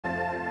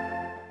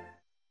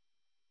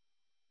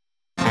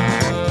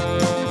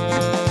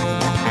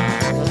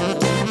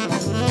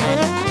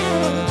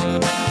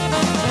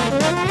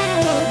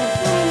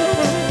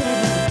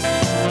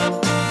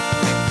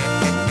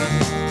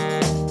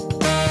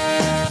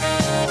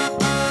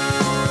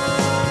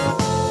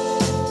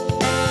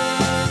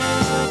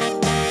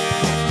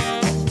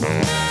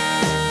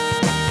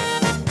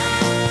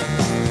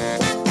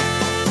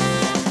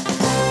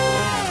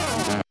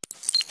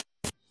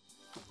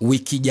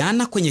Wiki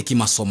jana kwenye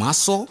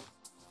Kimasomaso.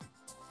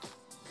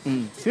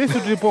 Sisi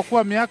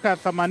tulipokuwa miaka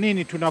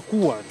 80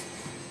 tunakuwa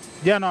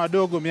jana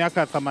wadogo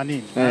miaka 80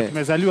 na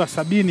tumezaliwa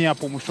 70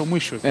 hapo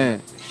mwisho.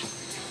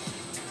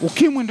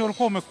 Ukimwi ndio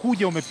ulikuwa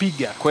umekuja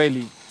umepiga.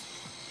 Kweli.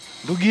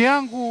 Ndugu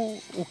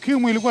yangu,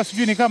 ukimwi ilikuwa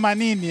sijui ni kama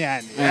nini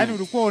yani. Yani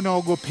ulikuwa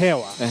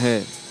unaogopewa.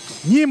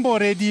 Nyimbo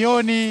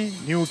redioni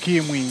ni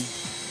ukimwi.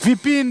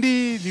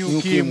 Vipindi ni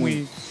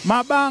ukimwi.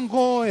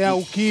 Mabango ya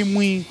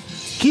ukimwi.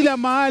 Kila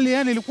mahali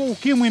yani ilikuwa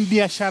ukimwi ni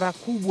biashara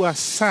kubwa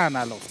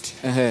sana Lofty.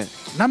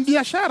 Na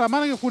biashara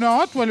maana kuna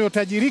watu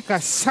waliotajirika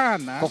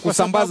sana kwa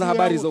kusambaza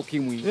habari za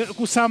ukimwi.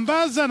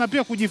 Kusambaza na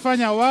pia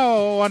kujifanya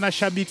wao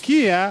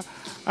wanashabikia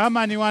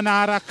ama ni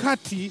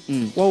wanaharakati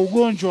wa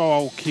ugonjwa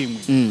wa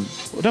ukimwi.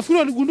 Utafikiri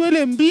waligundua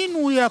ile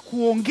mbinu ya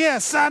kuongea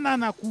sana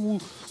na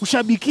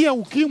kushabikia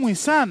ukimwi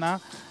sana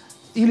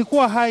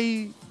ilikuwa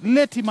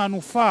haileti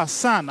manufaa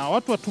sana.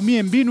 Watu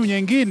watumie mbinu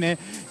nyingine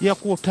ya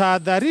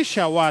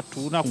kutahadharisha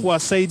watu na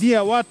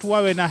kuwasaidia watu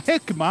wawe na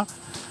hekima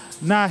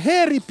na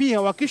heri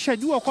pia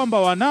wakishajua kwamba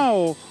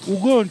wanao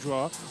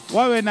ugonjwa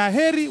wawe na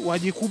heri,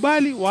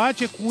 wajikubali,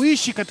 waache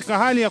kuishi katika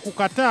hali ya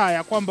kukataa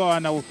ya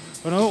kwamba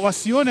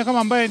wasione kama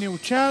ambaye ni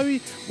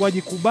uchawi,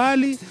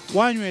 wajikubali,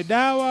 wanywe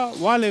dawa,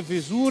 wale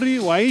vizuri,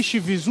 waishi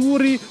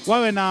vizuri,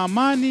 wawe na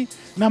amani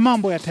na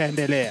mambo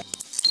yataendelea.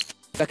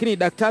 Lakini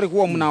daktari,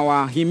 huwa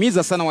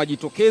mnawahimiza sana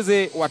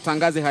wajitokeze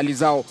watangaze hali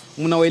zao.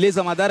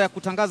 Mnawaeleza madhara ya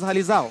kutangaza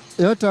hali zao?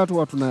 Yote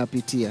watu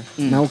tunayapitia.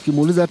 Na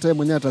ukimuuliza hata yeye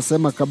mwenyewe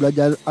atasema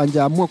kabla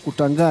hajaamua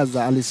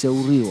kutangaza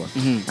alishauriwa.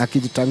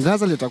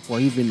 Akijitangaza litakuwa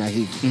hivi na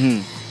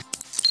hivi.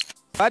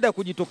 Baada ya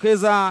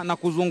kujitokeza na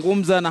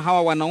kuzungumza na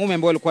hawa wanaume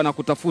ambao walikuwa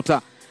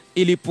nakutafuta,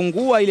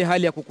 ilipungua ile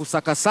hali ya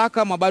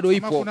kukusakasaka ama bado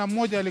ipo? Kuna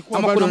mmoja alikuwa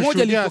ama kuna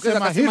mmoja alijitokeza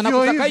akasema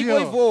nakutaka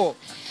hivyo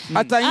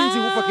hata inzi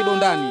hufa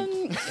kidondani?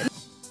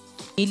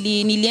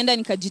 Nilienda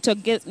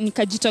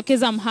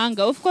nikajitokeza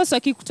mhanga. Of course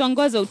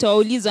wakikutongoza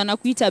utawauliza na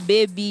kuita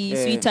baby,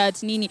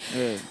 sweetheart nini.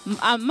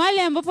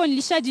 Male ambapo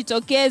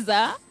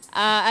nilishajitokeza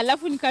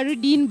alafu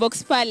nikarudi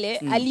inbox pale,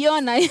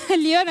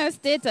 aliona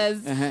status,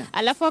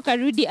 alafu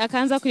akarudi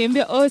akaanza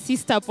kuniambia oh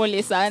sister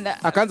pole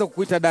sana. Akaanza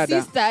kukuita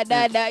dada. Sister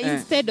dada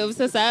instead of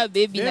sasa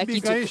baby na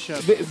kitu.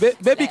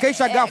 Baby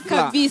kaisha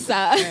ghafla.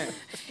 Kabisa.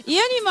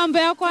 Hiyo ni mambo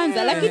ya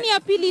kwanza, lakini ya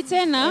pili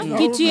tena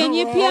kitu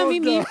yenye pia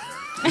mimi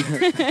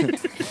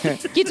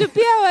kitu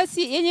pia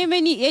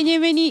yenye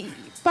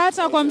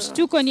imenipata kwa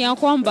mshtuko ni ya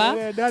kwamba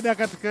dada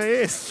katika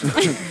Yesu.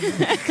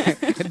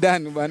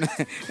 Dani bana.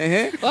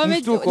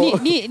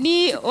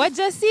 Ni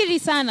wajasiri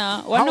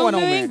sana.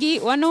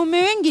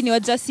 Wanaume wengi ni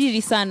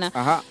wajasiri sana.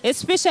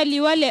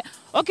 Especially wale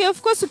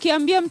of course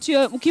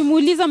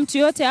ukimuuliza mtu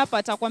yote hapa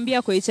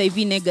atakwambia kwa HIV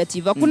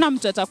negative. Hakuna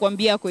mtu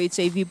atakwambia kwa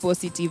HIV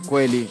positive.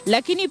 Kweli.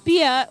 Lakini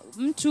pia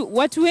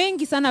watu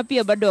wengi sana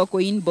pia bado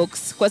wako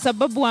inbox kwa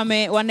sababu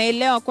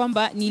wanaelewa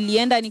kwamba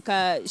nilienda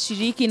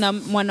nikashiriki na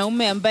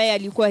mwanaume ambaye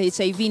alikuwa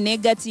HIV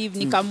negative,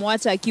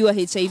 nikamwacha akiwa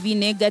HIV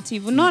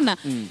negative. Unaona?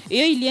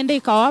 Hiyo ilienda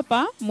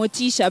ikawapa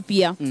motisha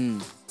pia.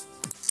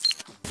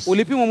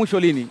 Ulipimwa mwisho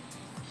lini?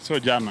 So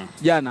jana.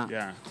 Jana?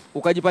 Yeah.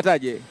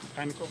 Ukajipataje?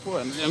 Niko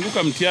poa.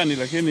 Nilianguka mtihani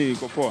lakini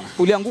niko poa.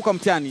 Ulianguka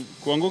mtihani?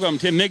 Kuanguka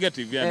mtihani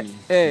negative yani.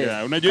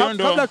 Yeah, unajua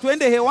ndo. Kabla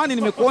tuende hewani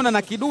nimekuona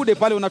na kidude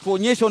pale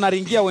unatuonyesha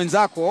unaringia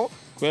wenzako.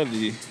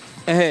 Kweli.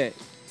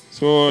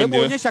 So hebu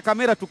onyesha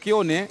kamera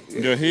tukione.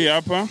 Ndio hii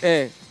hapa.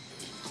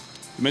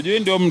 Unajua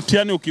ndio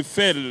mtihani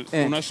ukifeli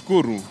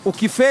unashukuru.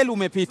 Ukifeli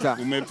umepita.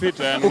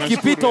 Umepita yani.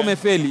 Ukipita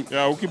umefeli.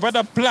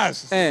 Ukipata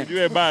plus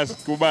unajua basi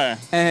kubaya.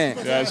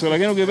 So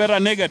lakini ukipata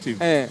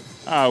negative.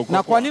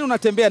 Na kwa nini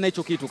unatembea na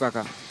hicho kitu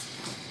kaka?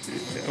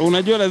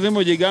 Unajua lazima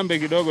ujigambe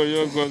kidogo.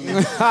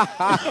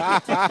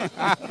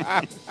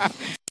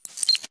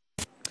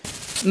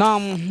 Na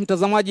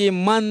mtazamaji,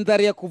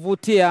 mandhari ya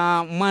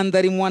kuvutia,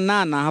 mandhari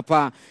mwanana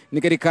hapa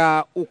ni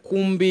katika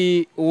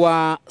ukumbi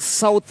wa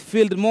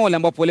Southfield Mall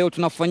ambapo leo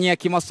tunafanyia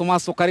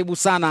Kimasomaso. Karibu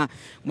sana,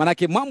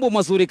 manake mambo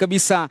mazuri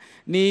kabisa.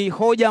 Ni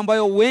hoja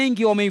ambayo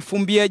wengi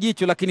wameifumbia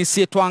jicho, lakini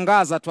si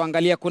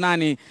tuangalia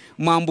kunani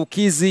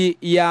maambukizi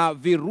ya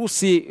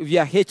virusi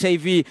vya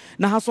HIV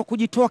na haswa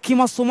kujitoa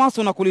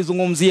Kimasomaso na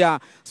kulizungumzia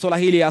swala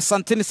hili.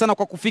 Asanteni sana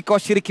kwa kufika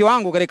washiriki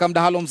wangu katika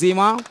mdahalo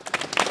mzima.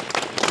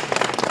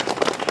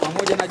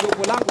 Pamoja na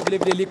jopo langu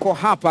vile liko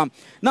hapa.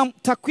 Na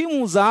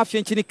takwimu za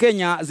afya nchini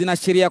Kenya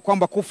zinaashiria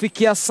kwamba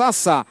kufikia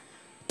sasa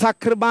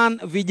takriban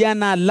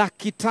vijana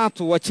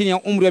 300,000 wa chini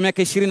ya umri wa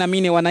miaka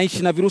 24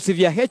 wanaishi na virusi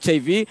vya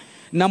HIV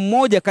na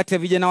mmoja kati ya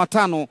vijana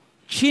 5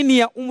 chini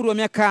ya umri wa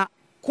miaka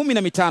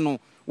 15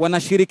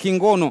 wanashiriki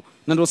ngono,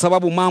 na ndio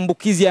sababu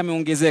maambukizi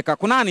yameongezeka.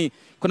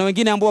 Kuna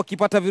wengine ambao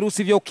wakipata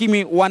virusi vya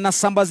ukimwi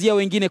wanasambazia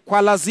wengine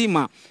kwa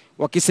lazima,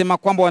 wakisema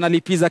kwamba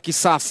wanalipiza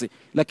kisasi.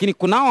 Lakini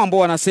kunao ambao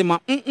wanasema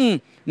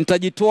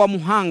nitajitoa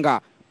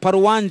muhanga,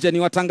 paruanja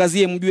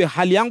niwatangazie mjue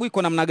hali yangu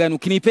iko namna gani.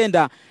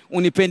 Ukinipenda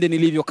unipende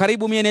nilivyo.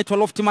 Karibu, mimi naitwa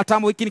Lofty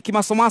Matambo, hiki ni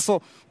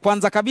Kimasomaso.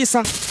 Kwanza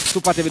kabisa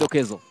tupate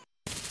vidokezo.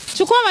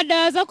 Chukua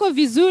madawa zako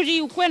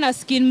vizuri, ukuwe na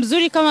skin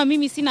mzuri. Kama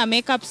mimi sina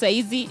makeup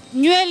saizi,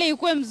 nywele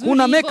ikuwe mzuri.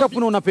 Una makeup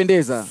na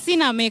unapendeza.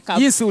 Sina makeup.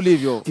 Jinsi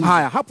ulivyo.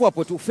 Haya,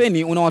 hapo tu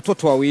Feni, una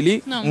watoto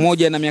wawili,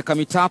 mmoja na miaka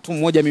 3,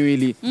 mmoja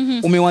 2.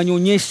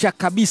 Umewanyonyesha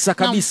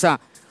kabisa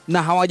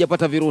na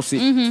hawajapata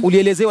virusi.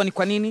 Ulielezewa ni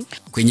kwa nini?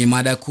 Kwenye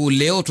mada kuu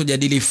leo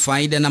tujadili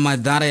faida na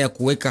madhara ya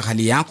kuweka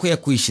hali yako ya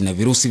kuishi na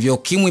virusi vya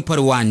ukimwi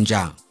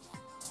paruanja.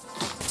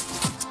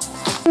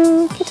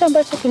 Kitu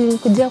ambacho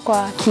kilikujia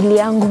kwa akili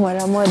yangu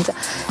mara moja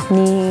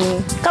ni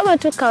kama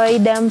tu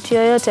kawaida mtu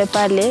yoyote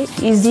pale,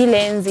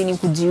 zile enzi ni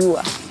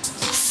kujiua.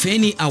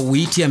 Feni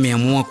Awiti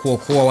ameamua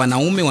kuokoa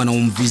wanaume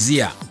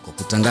wanaomvizia kwa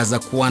kutangaza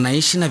kuwa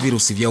anaishi na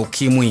virusi vya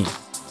ukimwi.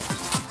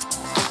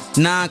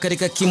 Na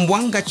katika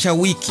kimbwanga cha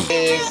wiki,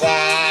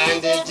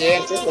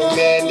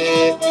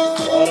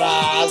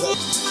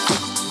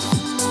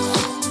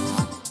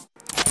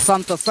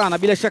 Asante sana.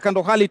 Bila shaka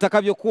ndo hali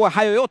itakavyokuwa,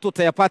 hayo yote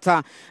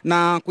utayapata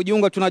na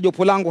kujiunga tuna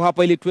jopo langu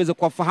hapa ili tuweze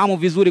kufahamu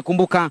vizuri.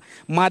 Kumbuka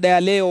mada ya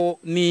leo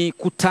ni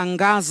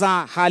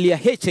kutangaza hali ya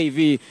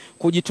HIV,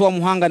 kujitoa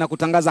muhanga na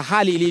kutangaza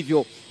hali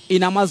ilivyo.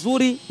 Ina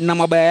mazuri na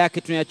mabaya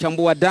yake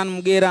tunayachambua. Dan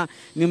Mgera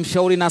ni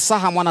mshauri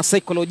nasaha, mwana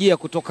saikolojia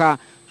kutoka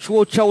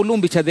chuo cha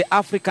Ulumbi cha The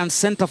African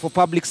Center for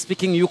Public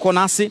Speaking, yuko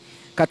nasi.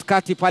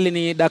 Katikati pale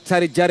ni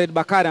Daktari Jared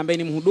Bakari ambaye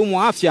ni mhudumu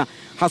wa afya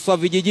haswa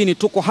vijijini.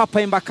 Tuko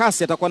hapa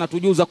Embakasi, atakuwa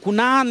anatujuza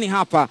kunani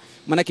hapa,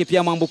 manake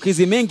pia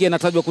maambukizi mengi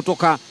yanatajwa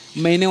kutoka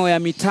maeneo ya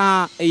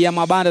mitaa ya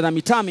mabanda na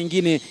mitaa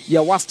mingine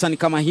ya wastani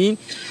kama hii.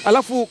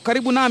 Alafu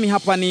karibu nami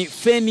hapa ni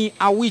Feni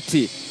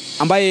Awiti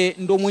ambaye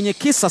ndo mwenye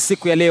kisa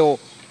siku ya leo.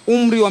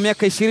 Umri wa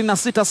miaka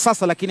 26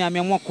 sasa, lakini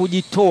ameamua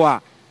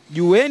kujitoa.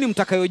 Jueni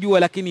mtakayojua,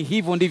 lakini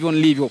hivyo ndivyo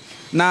nilivyo.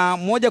 Na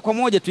moja kwa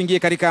moja tuingie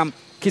katika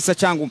kisa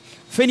changu.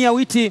 Feni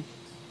Awiti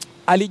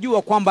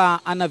alijua kwamba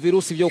ana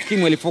virusi vya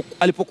ukimwi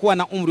alipokuwa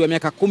na umri wa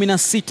miaka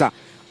 16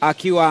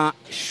 akiwa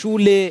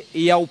shule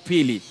ya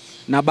upili,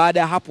 na baada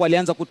ya hapo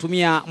alianza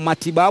kutumia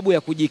matibabu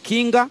ya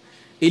kujikinga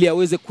ili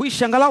aweze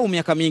kuishi angalau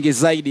miaka mingi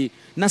zaidi,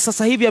 na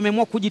sasa hivi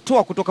ameamua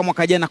kujitoa kutoka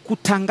mwaka jana,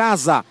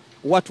 kutangaza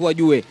watu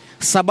wajue.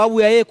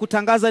 Sababu ya yeye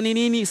kutangaza ni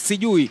nini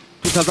sijui,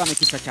 tutazame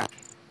kisa chake.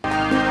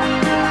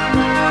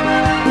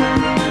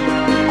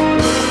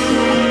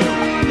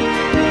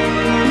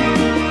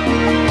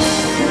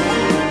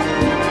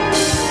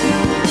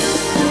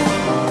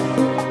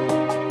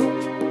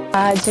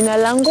 Jina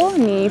langu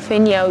ni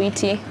Feni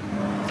Awiti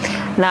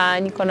na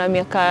niko na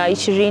miaka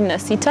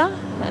 26,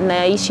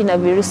 naishi na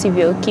virusi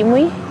vya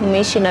ukimwi.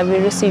 Nimeishi na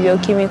virusi vya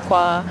ukimwi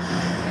kwa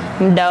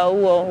muda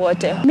huo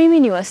wote. Mimi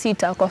ni wa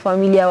 6 kwa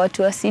familia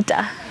watu wa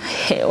 6.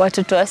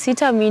 Watoto wa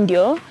 6, mimi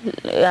ndio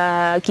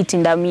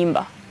kitinda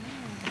mimba.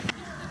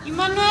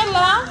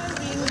 Emanuela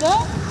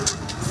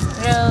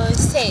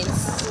Roses.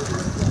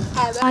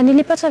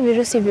 Nilipata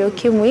virusi vya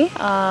ukimwi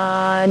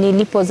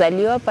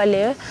nilipozaliwa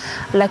pale,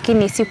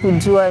 lakini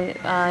sikujua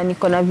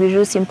niko na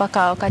virusi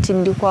mpaka wakati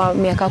nilikuwa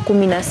miaka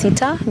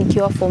 16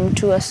 nikiwa form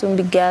 2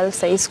 Asumbi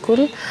Girls High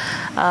School,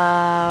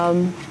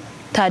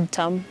 3rd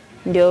term.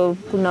 Ndio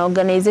kuna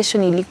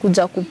organization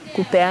ilikuja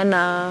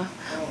kupeana,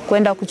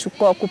 kwenda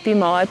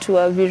kupima watu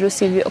wa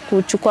virusi,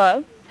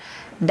 kuchukua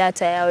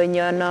data ya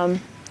wenye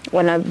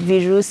wana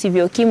virusi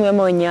vya ukimwi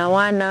ama wenye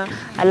hawana.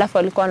 Alafu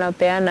walikuwa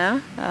wanapeana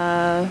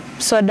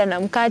soda na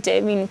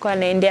mkate. Mimi nilikuwa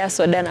naendea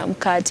soda na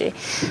mkate,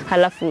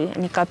 alafu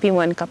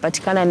nikapimwa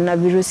nikapatikana nina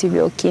virusi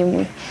vya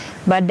ukimwi.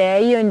 Baada ya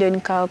hiyo ndio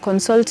nika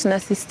consult na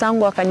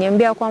sistangu,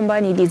 akaniambia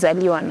kwamba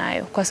nilizaliwa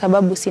nayo kwa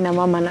sababu sina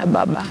mama na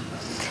baba,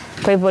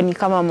 kwa hivyo ni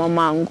kama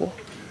mamangu.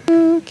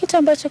 Kitu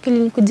ambacho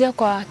kilikujia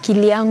kwa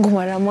akili yangu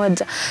mara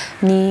moja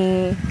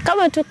ni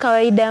kama tu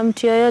kawaida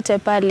mtu yoyote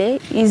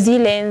pale,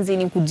 zile enzi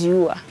ni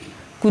kujiua,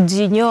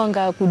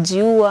 kujinyonga,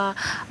 kujiua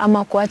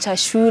ama kuacha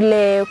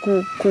shule,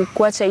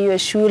 kuacha hiyo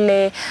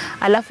shule.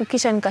 Alafu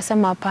kisha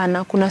nikasema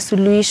hapana, kuna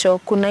suluhisho,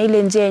 kuna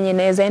ile njia yenye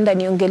naweza enda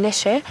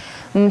niongeleshe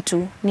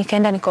mtu.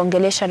 Nikaenda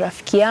nikaongelesha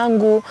rafiki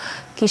yangu,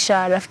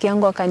 kisha rafiki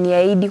yangu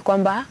akaniahidi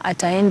kwamba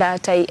ataenda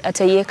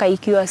ataiweka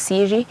ikiwa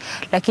siri,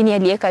 lakini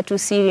aliweka tu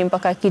siri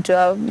mpaka kitu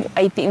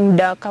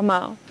muda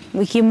kama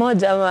wiki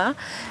moja ama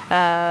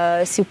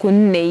siku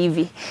 4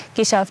 hivi.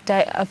 Kisha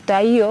after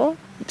hiyo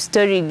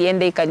story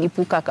ilienda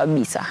ikalipuka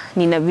kabisa.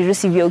 Nina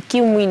virusi vya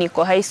ukimwi,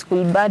 niko high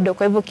school bado,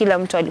 kwa hivyo kila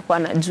mtu alikuwa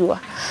anajua.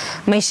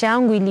 Maisha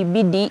yangu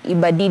ilibidi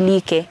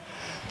ibadilike.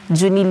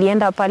 Juu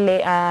nilienda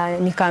pale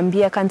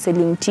nikaambia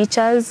counseling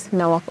teachers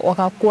na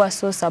wakakuwa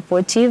so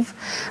supportive.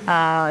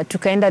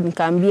 Tukaenda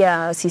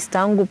nikaambia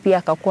sistangu pia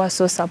akakuwa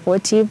so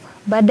supportive.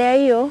 Baada ya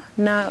hiyo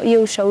na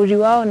hiyo ushauri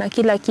wao na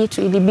kila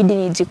kitu, ilibidi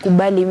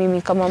nijikubali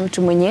mimi kama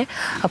mtu mwenye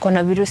ako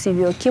na virusi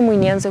vya ukimwi,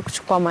 nianze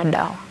kuchukua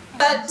madawa.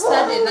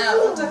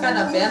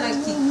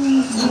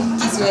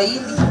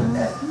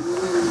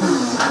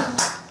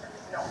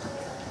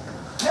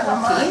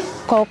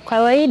 Kwa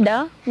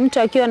kawaida mtu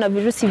akiwa na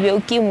virusi vya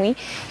ukimwi,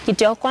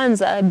 kitu ya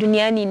kwanza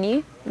duniani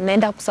ni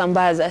naenda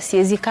kusambaza,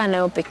 siwezi kaa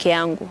nayo peke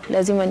yangu,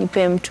 lazima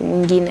nipe mtu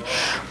mwingine.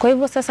 Kwa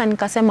hivyo sasa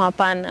nikasema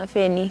hapana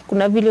Feni,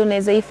 kuna vile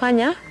unaweza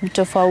ifanya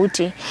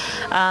tofauti.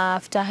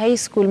 After high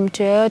school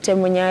mtu yoyote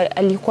mwenye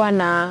alikuwa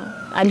na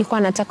alikuwa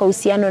anataka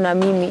uhusiano na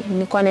mimi.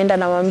 Nilikuwa naenda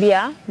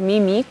namwambia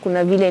mimi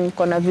kuna vile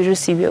niko na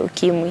virusi vya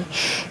ukimwi.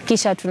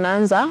 Kisha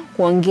tunaanza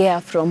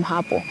kuongea from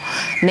hapo.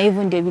 Na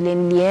hivyo ndio vile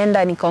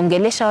nilienda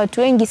nikaongelesha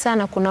watu wengi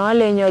sana. Kuna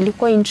wale wenye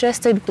walikuwa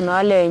interested, kuna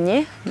wale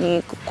wenye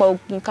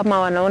kama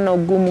wanaona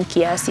ugumu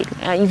kiasi.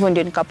 Hivyo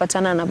ndio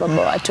nikapatana na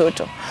baba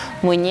watoto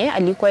mwenye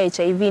alikuwa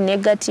HIV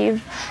negative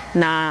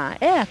na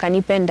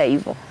akanipenda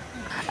hivyo.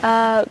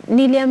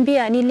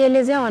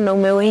 Nilielezea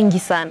wanaume wengi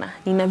sana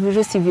nina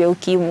virusi vya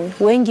ukimwi,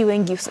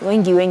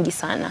 wengi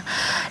sana,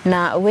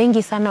 na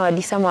wengi sana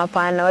walisema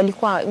hapana,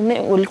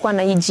 walikuwa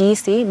na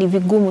jihisi ni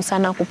vigumu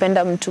sana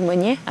kupenda mtu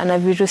mwenye ana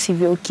virusi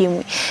vya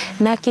ukimwi.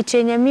 Na kitu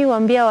yenye mimi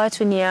huambia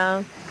watu ni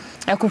ya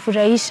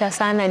kufurahisha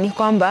sana ni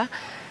kwamba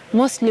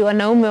mostly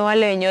wanaume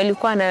wale wenye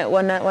walikuwa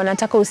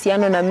wanataka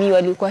uhusiano na mimi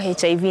walikuwa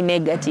HIV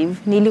negative.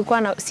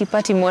 Nilikuwa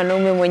sipati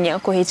mwanaume mwenye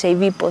ako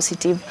HIV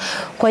positive.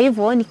 Kwa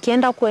hivyo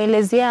nikienda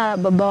kuelezea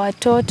baba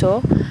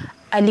watoto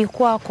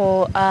alikuwa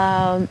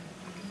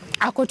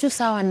ako tu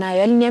sawa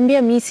nayo.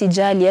 Aliniambia mimi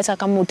sijali hata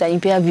kama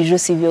utanipea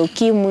virusi vya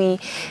ukimwi,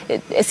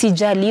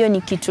 sijali, hiyo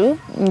ni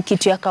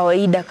kitu ya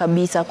kawaida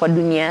kabisa kwa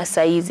dunia ya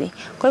saa hizi.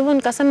 Kwa hivyo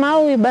nikasema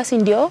huyu basi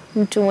ndio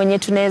mtu mwenye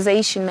tunaweza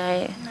ishi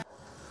naye.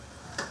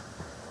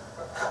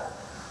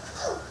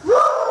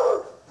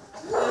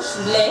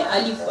 Shule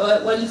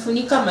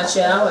walifunika macho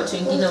yao watu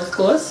wengine of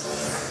course.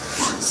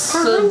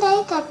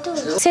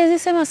 Siwezi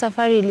sema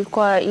safari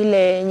ilikuwa ile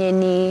yenye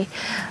ni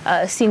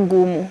si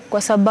ngumu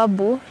kwa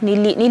sababu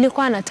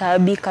nilikuwa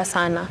nataabika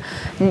sana.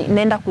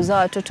 Naenda kuzaa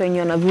watoto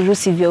wenye na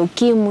virusi vya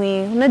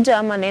ukimwi. Unajua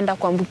ama naenda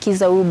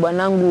kuambukiza huyu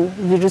bwanangu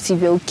virusi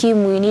vya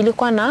ukimwi.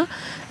 Nilikuwa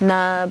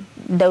na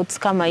doubts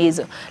kama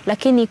hizo.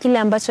 Lakini kile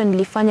ambacho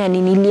nilifanya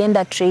ni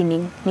nilienda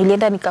training.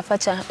 Nilienda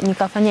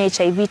nikafanya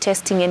HIV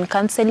testing and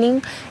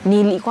counseling.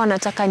 Nilikuwa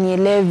nataka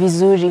nielewe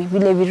vizuri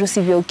vile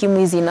virusi vya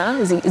ukimwi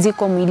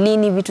ziko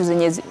mwilini,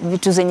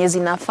 vitu zenye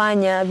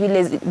zinafanya,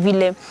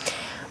 vile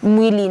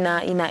mwili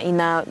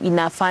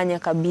inafanya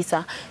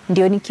kabisa.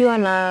 Ndio nikiwa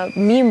na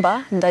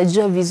mimba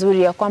ndajua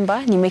vizuri ya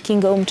kwamba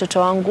nimekinga huyu mtoto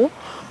wangu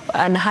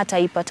na hata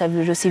ipata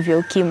virusi vya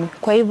ukimwi.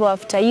 Kwa hivyo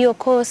after hiyo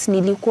course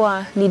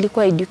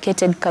nilikuwa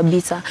educated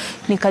kabisa.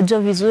 Nikajua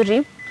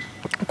vizuri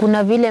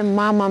kuna vile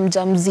mama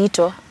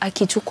mjamzito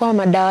akichukua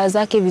madawa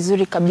zake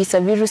vizuri kabisa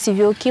virusi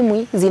vya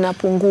ukimwi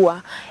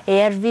zinapungua.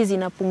 ARV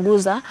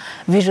zinapunguza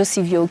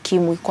virusi vya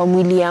ukimwi kwa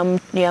mwili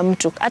ya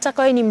mtu. Hata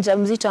kama ni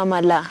mjamzito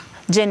ama la,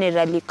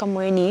 generally kama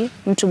wewe ni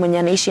mtu mwenye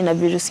anaishi na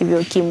virusi vya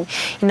ukimwi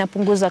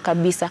inapunguza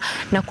kabisa.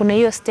 Na kuna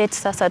hiyo state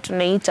sasa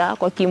tunaita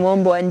kwa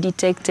kimombo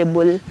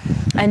undetectable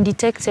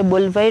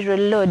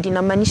viral load.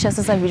 Inamaanisha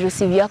sasa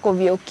virusi vyako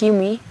vya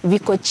ukimwi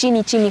viko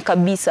chini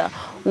kabisa.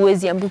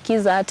 Huwezi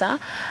ambukiza hata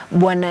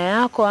bwana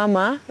yako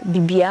ama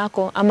bibi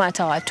yako ama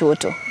hata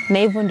watoto. Na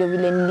hivyo ndio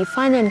vile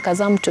nilifanya,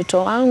 nikazaa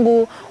mtoto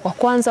wangu wa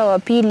kwanza, wa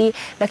pili.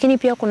 Lakini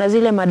pia kuna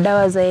zile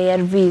madawa za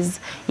ARVs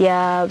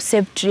ya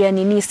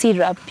Septria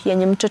syrup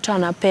yenye mtoto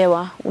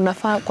anapewa.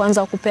 Unafaa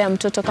kwanza kupea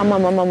mtoto kama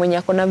mama mwenye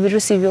ako na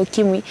virusi vya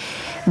ukimwi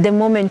the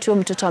moment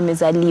huyo mtoto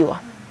amezaliwa.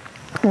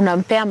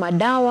 Unampea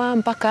madawa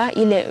mpaka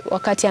ile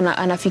wakati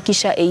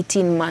anafikisha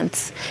 18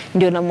 months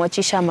ndio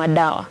namwachisha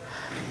madawa.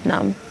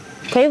 Naam.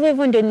 Kwa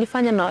hivyo ndio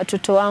nilifanya na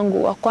watoto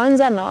wangu wa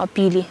kwanza na wa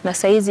pili, na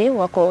saizi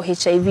wako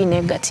HIV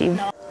negative.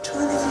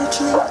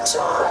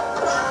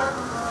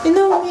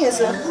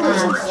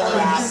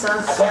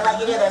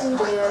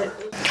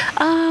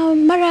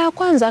 Mara ya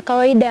kwanza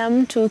kawaida ya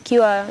mtu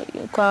ukiwa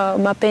kwa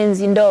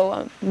mapenzi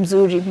ndoa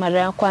mzuri mara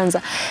ya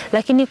kwanza,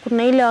 lakini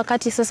kuna ile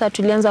wakati sasa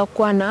tulianza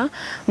kuwa na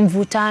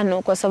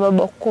mvutano kwa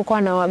sababu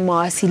kuwa na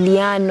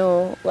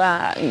mawasiliano.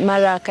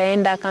 Mara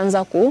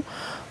akaanza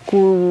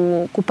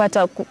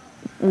kupata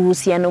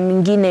uhusiano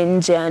mwingine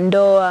nje ya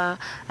ndoa,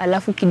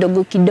 alafu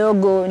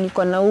kidogo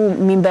niko na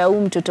mimba ya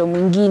mtoto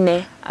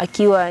mwingine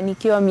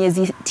nikiwa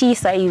miezi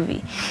 9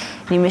 hivi.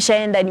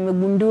 Nimeshaenda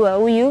nimegundua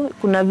huyu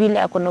kuna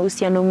vile ako na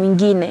uhusiano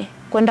mwingine.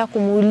 Kwenda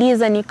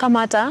kumuuliza ni kama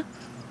hata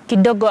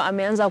kidogo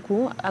ameanza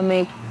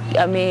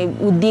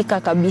ameudhika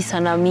kabisa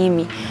na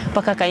mimi.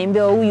 Mpaka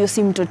kaniambia huyu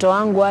si mtoto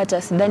wangu,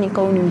 hata sidhani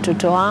kama ni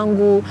mtoto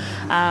wangu.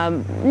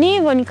 Ni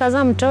hivyo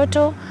nikazaa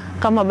mtoto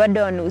kama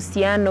bado wana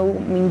uhusiano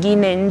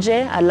mwingine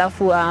nje.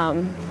 Alafu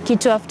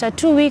kitu after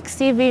 2 weeks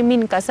hivi mimi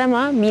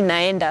nikasema mimi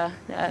naenda,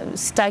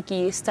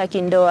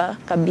 sitaki ndoa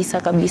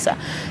kabisa,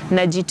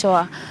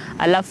 najitoa.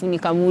 Alafu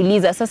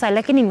nikamuuliza sasa,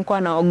 lakini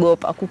nilikuwa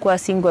naogopa kukuwa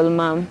single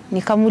mom.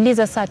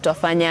 Nikamuuliza sasa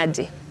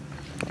tufanyaje?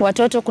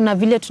 Watoto kuna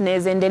vile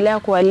tunaweza endelea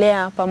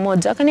kuwalea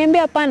pamoja?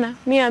 Akaniambia hapana,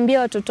 mimi ambia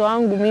watoto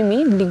wangu mimi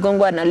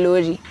niligongwa na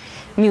lori,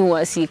 mimi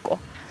huasiko.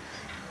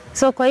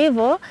 So kwa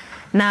hivyo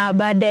na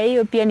baada ya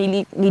hiyo pia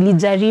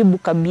nilijaribu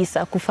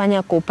kabisa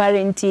kufanya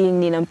co-parenting.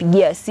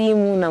 Ninampigia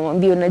simu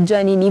namwambia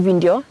unajua nini, hivi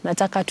ndio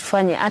nataka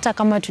tufanye, hata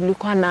kama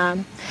tulikuwa na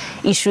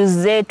issues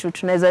zetu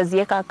tunaweza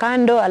ziweka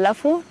kando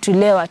alafu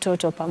tulee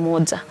watoto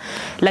pamoja.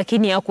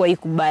 Lakini hakuwa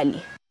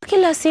ikubali.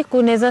 Kila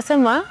siku naweza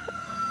sema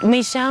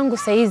maisha yangu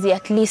saizi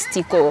at least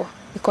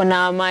iko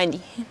na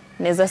amani.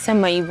 naweza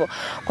sema hivyo.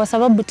 Kwa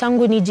sababu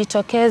tangu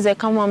nijitokeze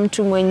kama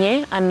mtu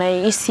mwenye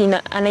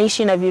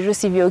anaishi na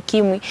virusi vya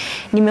ukimwi,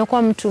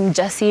 nimekuwa mtu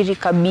mjasiri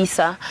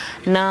kabisa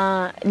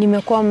na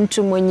nimekuwa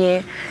mtu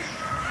mwenye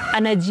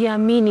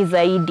anajiamini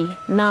zaidi,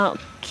 na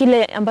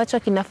kile ambacho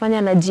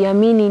kinafanya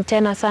najiamini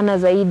tena sana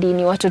zaidi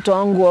ni watoto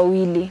wangu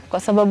wawili, kwa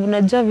sababu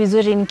najua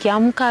vizuri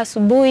nikiamka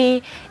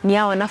asubuhi ni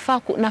hao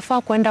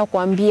nafaa kwenda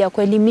kuambia,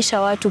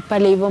 kuelimisha watu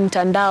pale hivyo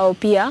mtandao,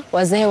 pia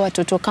wazee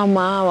watoto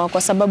kama hawa,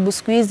 kwa sababu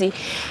siku hizi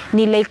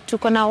ni like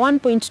tuko na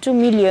 1.2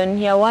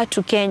 million ya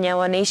watu Kenya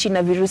wanaishi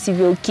na virusi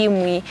vya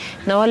ukimwi,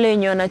 na wale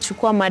wenye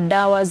wanachukua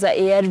madawa za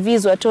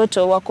ARVs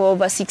watoto wako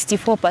over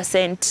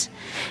 64%.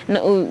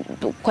 Na,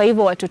 kwa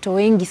hivyo watoto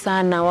wengi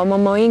sana,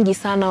 wamama wengi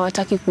sana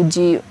wataki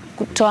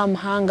kutoa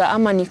mhanga,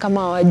 ama ni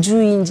kama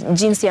wajui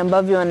jinsi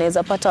ambavyo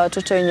wanaweza pata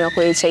watoto wenye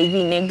wako HIV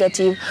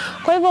negative.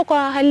 Kwa hivyo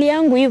kwa hali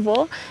yangu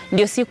hivyo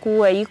ndio siku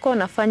huwa iko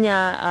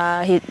nafanya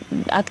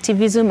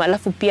activism,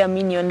 alafu pia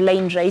mimi ni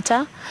online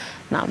writer.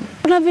 Naam.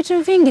 Kuna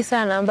vitu vingi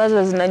sana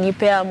ambazo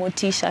zinanipea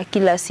motisha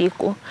kila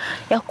siku.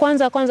 Ya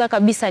kwanza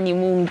kabisa ni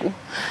Mungu.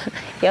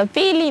 Ya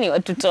pili ni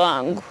watoto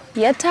wangu.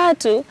 Ya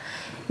tatu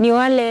ni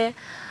wale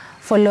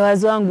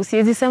followers wangu,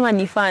 siwezi sema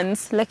ni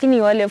fans,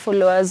 lakini wale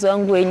followers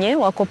wangu wenye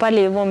wako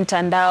pale hivyo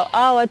mtandao.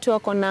 Watu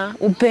wako na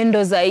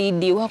upendo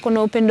zaidi, wako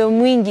na upendo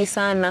mwingi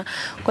sana.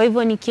 Kwa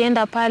hivyo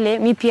nikienda pale,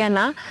 mimi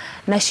pia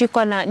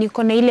nashikwa na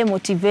niko na ile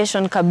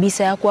motivation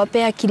kabisa ya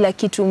kuwapea kila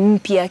kitu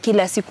mpya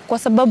kila siku, kwa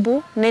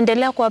sababu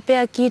naendelea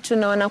kuwapea kitu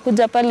na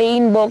wanakuja pale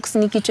inbox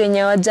ni kitu yenye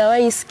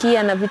hawajawahi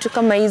sikia na vitu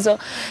kama hizo,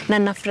 na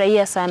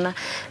nafurahia sana.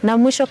 Na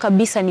mwisho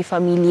kabisa ni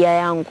familia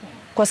yangu,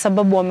 kwa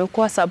sababu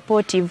wamekuwa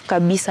supportive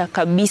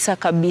kabisa.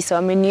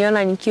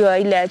 Wameniona nikiwa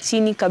ile ya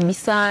chini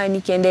kabisa,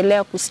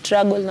 nikiendelea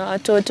kustruggle na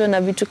watoto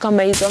na vitu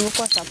kama hizo,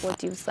 wamekuwa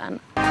supportive sana.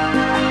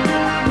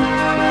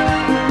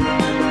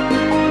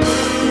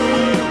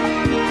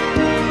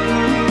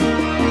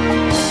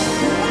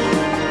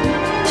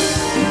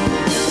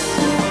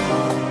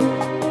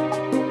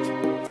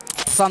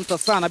 Asante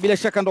sana. Bila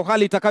shaka ndo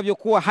hali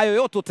itakavyokuwa, hayo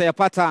yote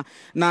utayapata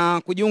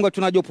na kujiunga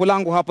tuna jopo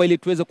langu hapa ili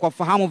tuweze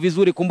kufahamu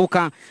vizuri.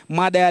 Kumbuka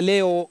mada ya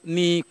leo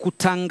ni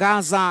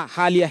kutangaza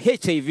hali ya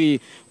HIV,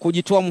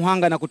 kujitoa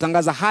muhanga na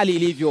kutangaza hali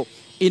ilivyo.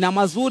 Ina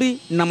mazuri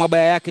na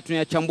mabaya yake,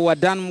 tunayachambua.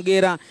 Dan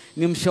Mgera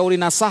ni mshauri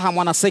nasaha,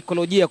 mwana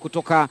saikolojia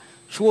kutoka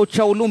chuo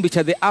cha Ulumbi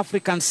cha The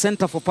African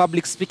Center for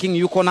Public Speaking,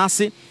 yuko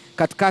nasi.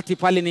 Katikati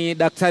pale ni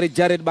Daktari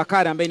Jared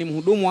Bakari ambaye ni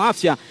mhudumu wa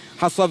afya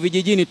haswa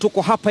vijijini.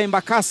 Tuko hapa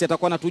Embakasi,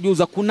 atakuwa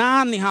anatujuza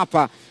kunani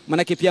hapa,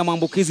 manake pia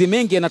maambukizi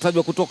mengi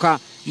yanatajwa kutoka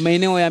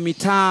maeneo ya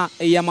mitaa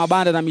ya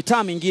mabanda na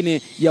mitaa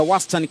mingine ya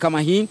wastani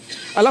kama hii.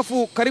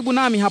 Alafu karibu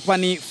nami hapa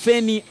ni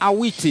Feni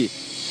Awiti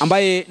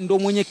ambaye ndo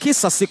mwenye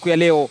kisa siku ya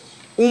leo,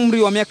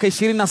 umri wa miaka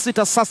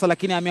 26 sasa,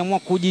 lakini ameamua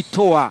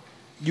kujitoa.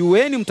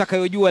 Jueni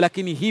mtakayojua,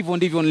 lakini hivyo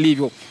ndivyo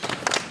nilivyo.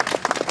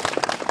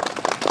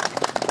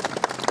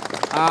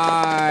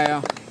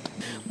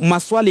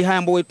 Maswali haya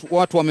ambayo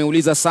watu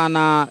wameuliza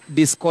sana,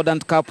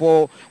 discordant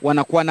couple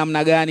wanakuwa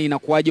namna gani,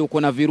 inakuwaje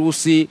uko na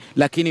virusi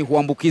lakini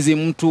huambukizi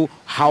mtu,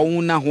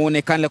 hauna,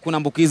 huonekani lakini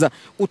unaambukiza?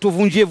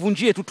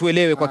 Utuvunjie tu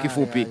tuelewe kwa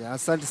kifupi.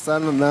 Asante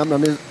sana. Na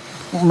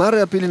mara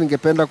ya pili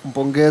ningependa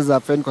kumpongeza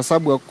Fen kwa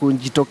sababu ya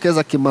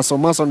kujitokeza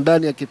kimasomaso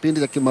ndani ya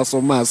kipindi cha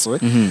Kimasomaso.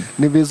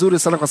 Ni vizuri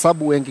sana kwa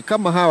sababu wengi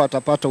kama hawa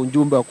watapata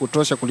ujumbe wa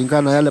kutosha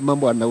kulingana na yale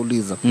mambo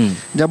anauliza.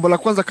 Jambo la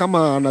kwanza,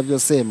 kama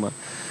anavyosema,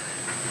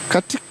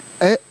 katika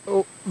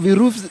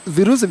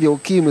virusi vya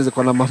ukimwi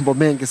ziko na mambo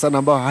mengi sana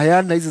ambayo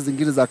hayana hizi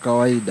zingine za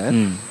kawaida.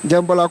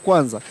 Jambo la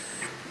kwanza,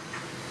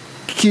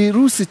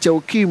 kirusi cha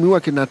ukimwi huwa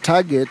kina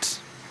target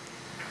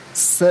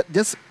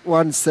just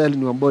one cell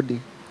in your body,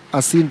 a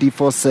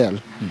CD4 cell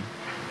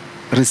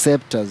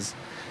receptors.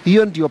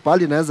 Hiyo ndio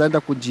pale inaweza enda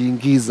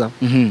kujiingiza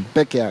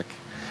peke yake,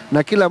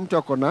 na kila mtu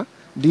ako na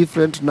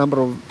different number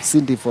of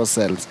CD4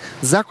 cells.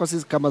 Zako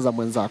sisi kama za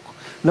mwenzako,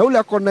 na ule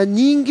ako na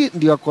nyingi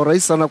ndio ako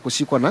rahisi sana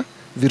kushikwa na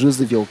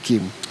virusi vya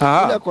ukimwi.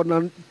 Ule ako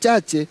na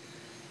chache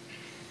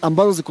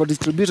ambazo ziko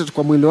distributed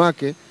kwa mwili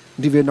wake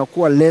ndivyo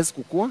inakuwa less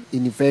kukua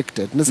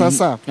infected. Ni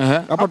sasa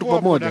hapa tu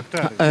pamoja.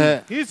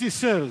 Hizi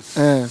cells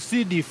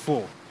CD4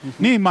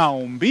 ni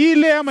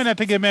maumbile ama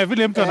inategemea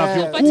vile mtu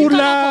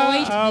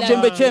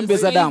anavyokula, chembe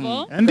za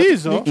damu?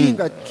 Ndizo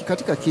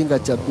katika kinga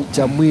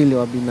cha mwili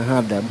wa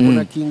binadamu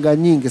kuna kinga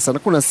nyingi sana.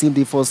 Kuna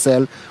CD4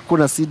 cell,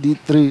 kuna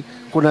CD3,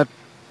 kuna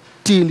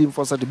T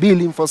lymphocyte, B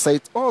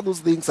lymphocyte, all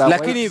those things are.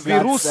 Lakini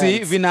virusi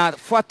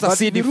vinafuata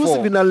CD4. Virusi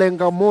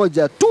vinalenga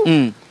moja tu,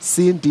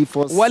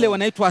 CD4 cell. Wale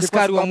wanaitwa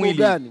askari wa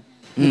mwili.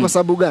 Ni kwa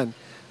sababu gani?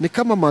 Ni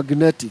kama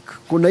magnetic.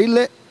 Kuna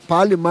ile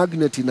pale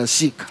magnet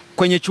inashika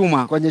kwenye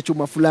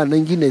chuma fulani na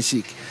nyingine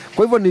ishiki.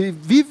 Kwa hivyo ni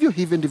vivyo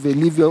hivyo ndivyo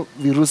ilivyo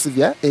virusi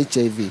vya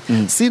HIV.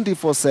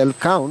 CD4 cell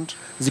count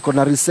ziko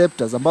na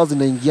receptors ambazo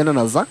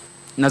zinaingiana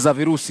na za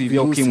virusi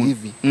vya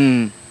ukimwi.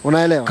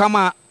 Unaelewa?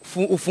 Kama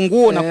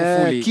ufunguo na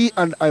kufuli. Key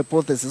and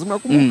hypothesis.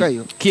 Unakumbuka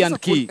hiyo? Key and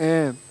key.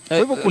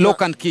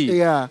 Lock and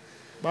key.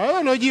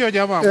 Biolojia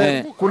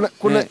jamaa.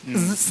 Kuna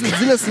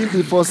zile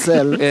CD4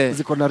 cell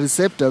ziko na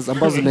receptors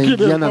ambazo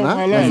zinaingiana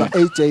na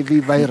HIV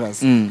virus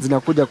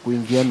zinakuja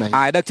kuingiana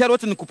hivi. Daktari,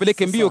 wote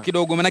nikupeleke mbio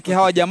kidogo, maana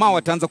hawa jamaa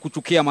wataanza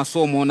kuchukia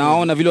masomo,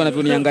 naona vile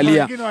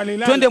wanavyoniangalia.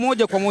 Twende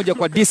moja kwa moja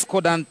kwa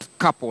discordant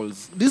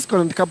couples.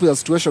 Discordant couple is a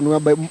situation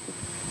whereby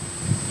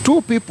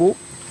two people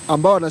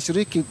ambao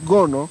wanashiriki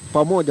gono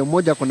pamoja,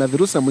 mmoja kuna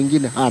virusi na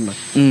mwingine hana.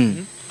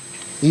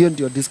 Hiyo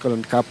ndio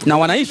discordant couple. Na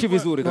wanaishi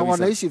vizuri kabisa. Na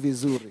wanaishi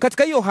vizuri.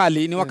 Katika hiyo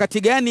hali ni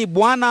wakati gani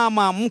bwana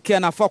ama mke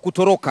anafaa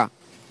kutoroka?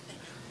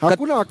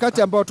 Hakuna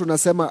wakati ambao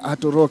tunasema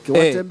hatoroke.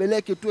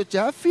 Watembelee kituo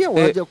cha afya,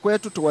 waje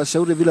kwetu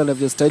tuwashauri vile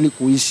wanavyostahili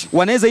kuishi.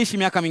 Wanaweza ishi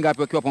miaka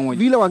mingapi wakiwa pamoja?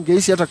 Vile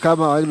wangeishi hata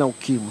kama hawana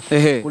ukimwi.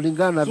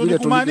 Kulingana na vile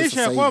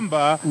kumaanisha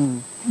kwamba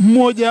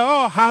mmoja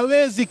wao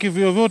hawezi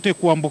kivyovyote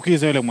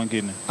kuambukiza yule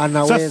mwingine.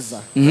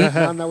 Anaweza.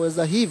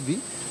 Anaweza hivi.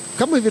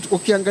 Kama hivi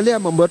ukiangalia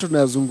mambo yetu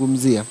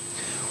tunayozungumzia,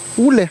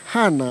 ule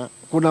hana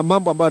kuna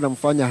mambo ambayo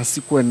anamfanya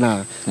hasikuwe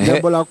nayo.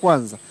 Jambo la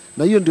kwanza,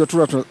 na hiyo ndio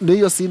ndio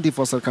hiyo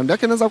CD4 cell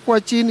yake anaweza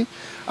kuwa chini,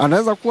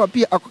 anaweza kuwa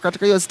pia ako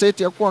katika hiyo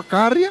state ya kuwa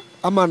carrier,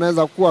 ama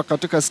anaweza kuwa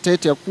katika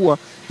state ya kuwa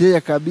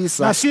yeye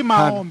kabisa na si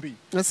maombi.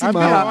 Na si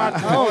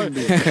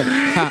maombi.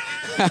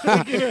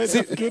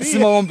 Si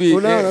maombi.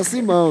 Unaona,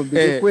 si maombi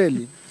ni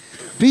kweli.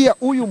 Pia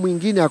huyu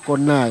mwingine ako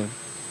nayo.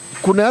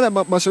 Kuna yale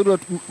mashauri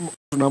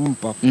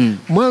tunampa.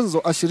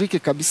 Mwanzo ashiriki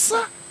kabisa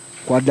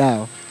kwa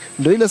dawa.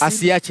 Ndio ile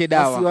asiache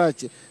dawa.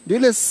 Asiache. Ndio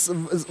ile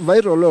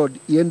viral load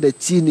iende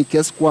chini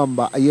kiasi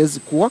kwamba haiwezi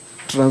kuwa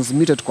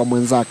transmitted kwa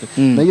mwenzake.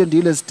 Na hiyo ndio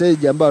ile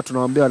stage ambayo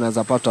tunawaambia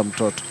wanaweza pata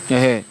mtoto.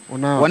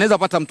 Wanaweza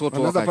pata mtoto.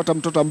 Wanaweza pata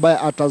mtoto ambaye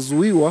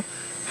atazuiwa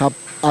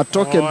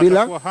atoke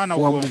bila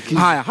kuambukiza.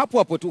 Haya,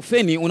 hapo tu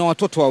Feni, una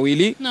watoto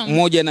wawili,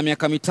 mmoja na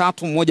miaka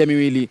 3, mmoja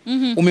 2.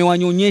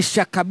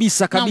 Umewanyonyesha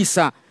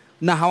kabisa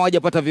na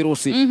hawajapata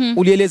virusi.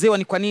 Ulielezewa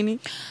ni kwa nini?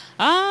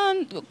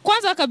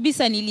 Kwanza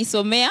kabisa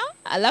nilisomea,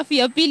 alafu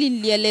ya pili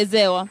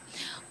nilielezewa.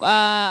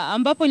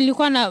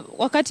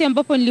 Wakati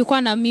ambapo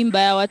nilikuwa na mimba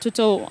ya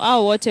watoto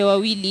hao wote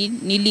wawili,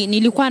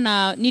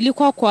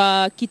 nilikuwa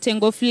kwa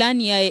kitengo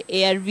fulani ya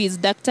ARVs.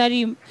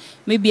 Daktari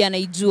maybe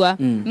anaijua.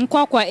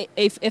 Nilikuwa kwa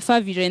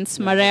efavirenz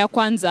mara ya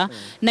kwanza.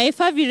 Na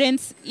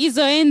efavirenz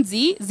hizo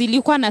enzi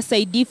zilikuwa na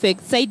side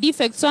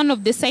effects. One of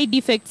the side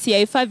effects ya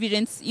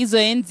efavirenz hizo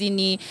enzi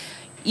ni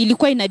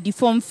ilikuwa ina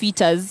deform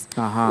fetus.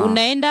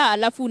 Unaenda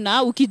alafu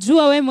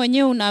ukijua we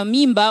mwenyewe una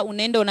mimba,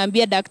 unaenda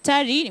unaambia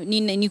daktari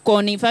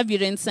niko na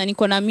efavirenz na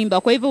niko na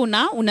mimba. Kwa hivyo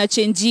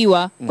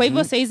unachenjiwa. Kwa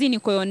hivyo saizi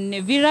niko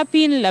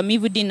nevirapine,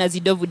 lamivudine na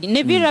zidovudine.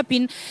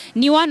 Nevirapine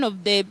ni one of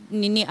the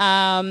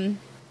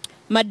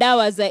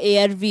madawa za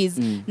ARVs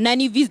na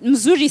ni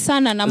mzuri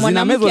sana na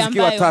mwanamke ambaye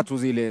zikiwa 3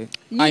 zile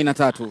aina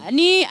 3.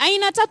 Ni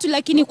aina 3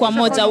 lakini kwa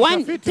moja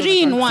 3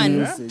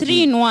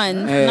 in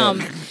 1.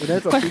 Naam.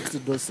 Inaitwa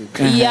fixed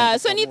dosage. Yeah,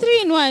 so ni 3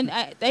 in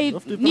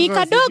 1. Ni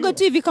kadogo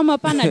tu hivi kama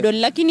Panadol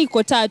lakini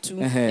iko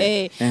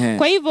 3.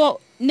 Kwa hivyo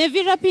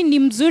Nevirapine ni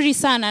mzuri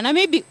sana na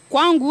maybe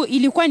kwangu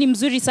ilikuwa ni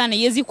mzuri sana.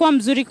 Yezi kuwa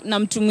mzuri na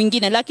mtu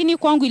mwingine lakini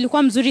kwangu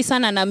ilikuwa mzuri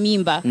sana na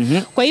mimba.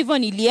 Kwa hivyo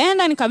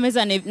nilienda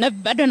nikameza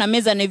bado na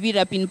meza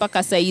Nevirapine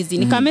mpaka saa hizi.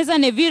 Nikameza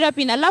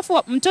Nevirapine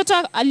alafu mtoto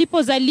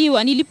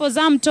alipozaliwa,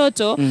 nilipozaa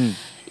mtoto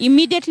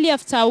immediately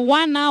after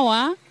 1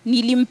 hour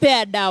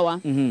nilimpea dawa.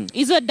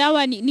 Hizo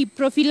dawa ni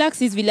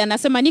prophylaxis vile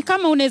anasema, ni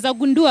kama unaweza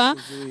gundua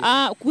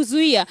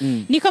kuzuia.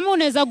 Ni kama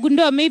unaweza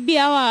gundua maybe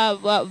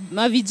hawa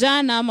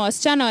mavijana ama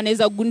wasichana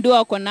wanaweza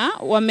gundua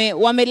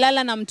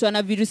wamelala na mtu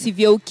ana virusi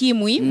vya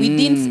ukimwi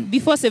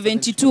before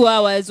 72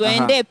 hours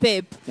waende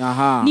PEP.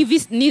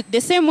 Ni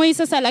the same way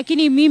sasa,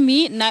 lakini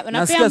mimi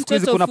napea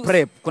mtoto kuna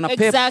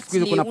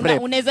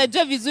PrEP. Unaweza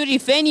jua vizuri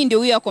Feni ndio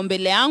huyo ako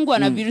mbele yangu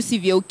ana virusi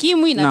vya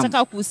ukimwi,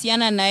 nataka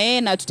kuhusiana na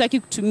yeye na tutaki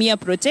kutumia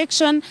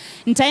protection,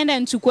 nitaenda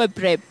nichukue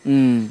PrEP.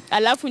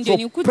 Alafu ndio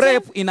nikute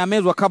PrEP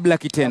inamezwa kabla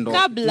kitendo.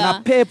 Na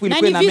PEP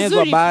ilikuwa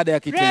inamezwa baada ya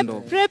kitendo.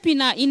 PrEP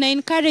ina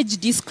encourage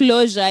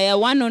disclosure ya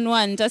one on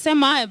one.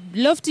 Nitasema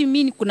love to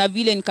me kuna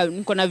vile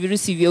niko na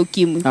virusi vya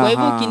ukimwi. Kwa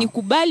hivyo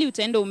ukinikubali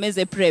utaenda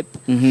umeze PrEP.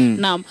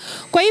 Naam.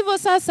 Kwa hivyo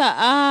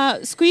sasa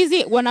siku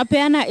hizi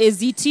wanapeana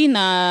AZT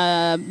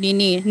na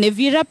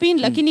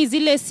Nevirapine lakini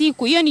zile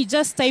siku hiyo ni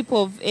just type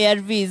of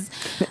ARVs.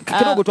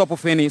 Kidogo tu hapo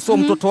Feni. So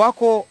mtoto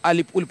wako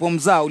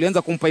ulipomzaa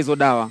ulianza kumpa hizo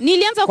dawa?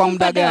 Nilianza kwa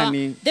muda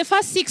gani? The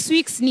first 6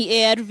 weeks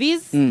ni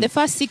ARVs, the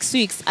first 6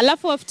 weeks.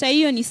 Alafu after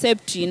hiyo ni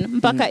Septrin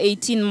mpaka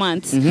 18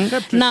 months.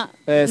 Na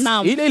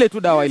ile tu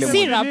dawa ile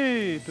syrup.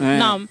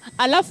 Naam.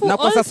 Alafu na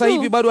kwa sasa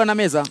hivi bado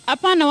wanameza?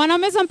 Hapana,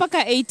 wanameza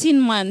mpaka 18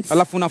 months.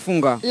 Alafu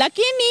unafunga.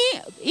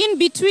 Lakini in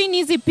between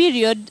hizi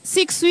period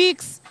 6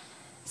 weeks,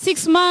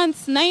 6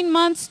 months, 9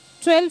 months,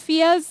 12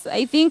 years,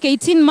 I think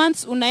 18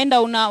 months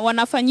unaenda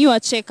wanafanyiwa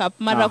check up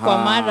mara kwa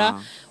mara.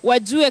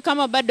 wajue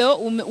kama bado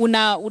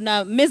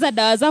una meza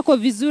dawa zako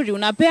vizuri,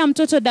 unapea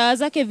mtoto dawa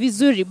zake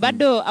vizuri,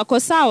 bado ako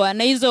sawa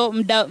na hizo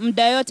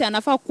muda yote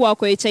anafaa kuwa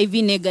kwa HIV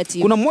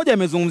negative. Kuna mmoja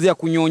amezungumzia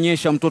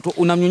kunyonyesha mtoto.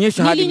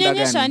 Unamnyonyesha hadi muda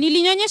gani?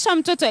 Nilinyonyesha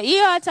mtoto.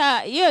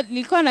 Hiyo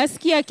nilikuwa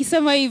nasikia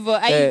akisema hivyo.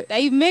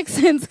 I make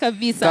sense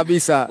kabisa.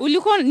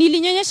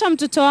 Nilinyonyesha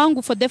mtoto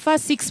wangu for the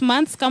first 6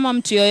 months kama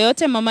mtu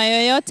yoyote, mama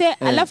yoyote.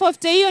 Alafu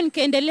after hiyo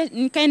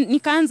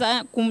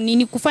nikaanza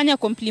kufanya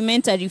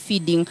complementary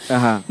feeding.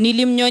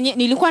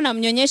 Nilikuwa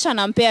namnyonyesha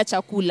na mpea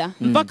chakula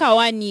mpaka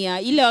 1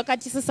 year. Ile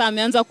wakati sasa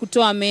ameanza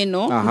kutoa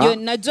meno, ndio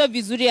najua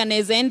vizuri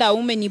anaweza enda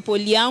ume ni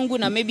poli yangu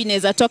na maybe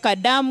naweza toka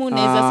damu,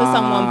 naweza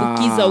sasa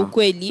muambukiza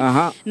ukweli.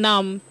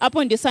 Na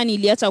hapo ndio sasa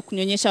niliacha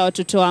kunyonyesha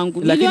watoto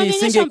wangu. Lakini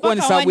isingekuwa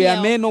ni sababu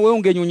ya meno, wewe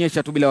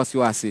ungenyonyesha tu bila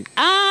wasiwasi.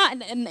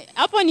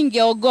 Hapo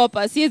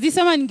ningeogopa. Siwezi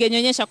sema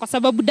ningenyonyesha kwa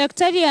sababu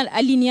daktari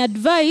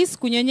aliniadvise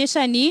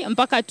kunyonyesha ni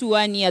mpaka tu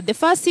 1 year. The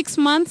first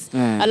 6 months,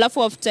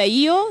 alafu after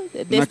hiyo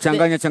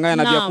changanya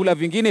na vyakula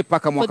vingine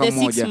paka mwaka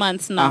mmoja. 6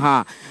 months.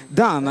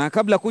 Dan,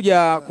 kabla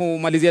kuja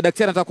kumalizia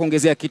daktari nataka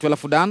kuongezea kitu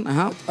alafu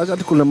Dan. Acha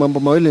kuna mambo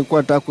mawili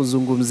nilikuwa nataka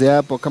kuzungumzia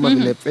hapo kama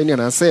vile Penny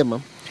anasema.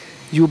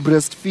 You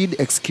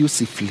breastfeed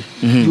exclusively.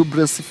 You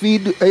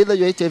breastfeed either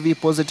you're HIV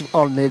positive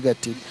or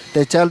negative.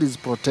 The child is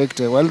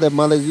protected while the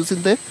mother is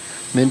using the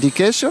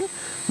medication.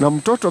 Na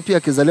mtoto pia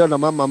akizaliwa na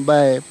mama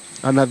ambaye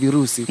ana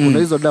virusi, kuna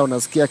hizo dawa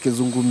unasikia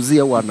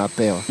akizungumzia huwa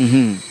anapewa.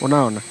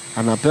 Unaona?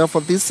 Anapewa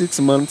for these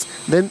 6 months.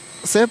 Then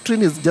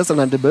Septrin is just an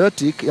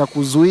antibiotic ya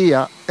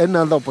kuzuia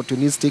another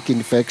opportunistic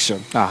infection.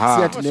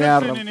 Si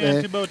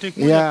antibiotic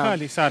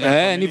kali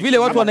sana. Ni vile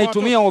watu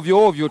wanaitumia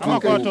ovyo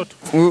tu.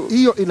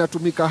 Hiyo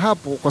inatumika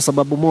hapo kwa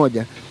sababu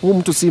moja. Huyu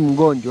mtu si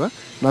mgonjwa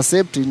na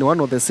Septrin ni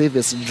one of the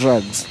safest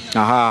drugs.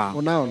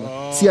 Unaona?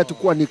 Si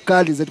atakuwa ni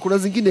kali zaidi. Kuna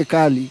zingine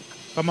kali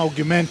kama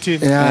augmentin.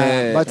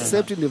 But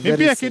Septrin ni very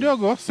pia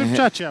kidogo si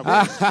mchache hapo.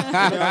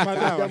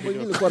 Jambo hili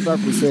nilikuwa nataka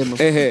kusema.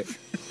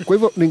 Kwa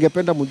hivyo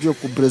ningependa mjue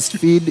ku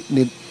breastfeed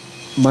ni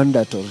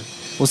mandatory.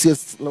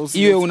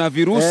 Iwe una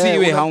virusi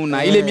iwe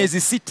hauna. Ile miezi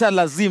 6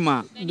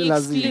 lazima.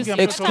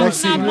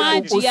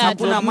 Exclusive.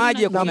 Hakuna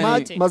maji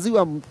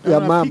maziwa ya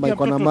mama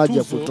iko na maji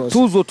ya kutosha.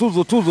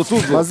 Tuzo.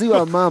 Maziwa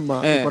ya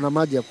mama iko na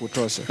maji ya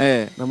kutosha.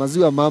 Na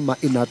maziwa ya mama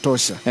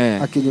inatosha.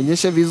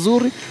 Akinyonyesha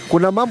vizuri,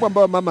 kuna mambo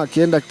ambayo mama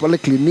akienda pale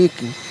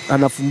kliniki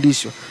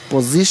anafundishwa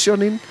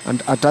positioning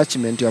and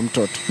attachment ya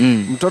mtoto.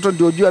 Mtoto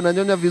ndio jua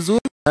ananyonya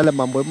vizuri. Yale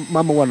mambo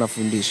mama huwa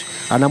anafundisha.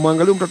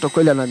 Anamwangalia mtoto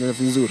kweli ananyonya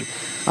vizuri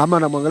ama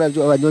anamwangalia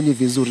jua anyonyi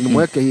vizuri,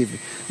 nimweke hivi.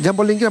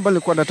 Jambo lingine ambalo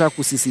nilikuwa nataka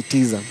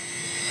kusisitiza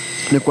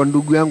ni kwa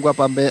ndugu yangu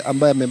hapa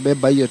ambaye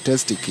amebeba hiyo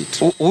test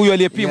kit. Huyu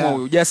aliyepimwa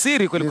huyu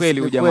jasiri kweli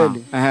huyu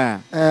jamaa.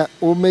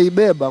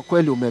 Umeibeba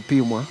kweli,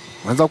 umepimwa.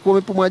 Anza kuwa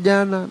umepimwa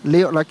jana,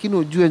 leo, lakini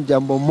ujue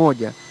jambo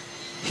moja.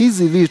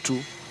 Hizi vitu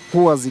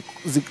huwa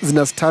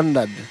zina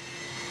standard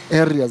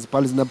areas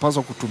pale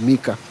zinapaswa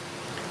kutumika.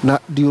 Na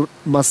ndio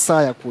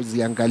masaa ya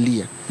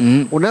kuziangalia.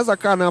 Unaweza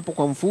kaa na hapo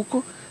kwa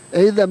mfuko,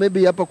 either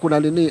maybe hapa kuna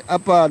nini,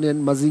 hapa ni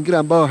mazingira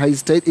ambayo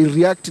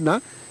haistahili react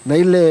na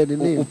ile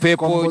nini,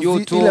 upepo,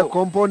 joto, ile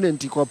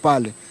component iko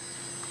pale.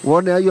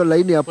 Uone hiyo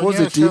laini ya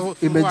positive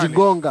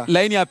imejigonga.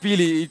 Laini ya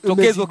pili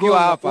itokezo kiwa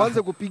hapa.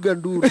 Uanze kupiga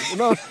nduru.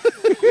 Unaona?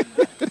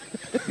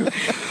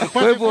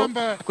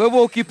 Kwa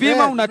hivyo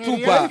ukipima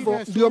unatupa.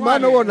 Ndio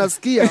maana wewe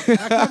unasikia.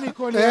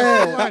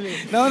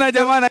 Naona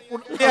jamaa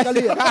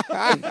angalia.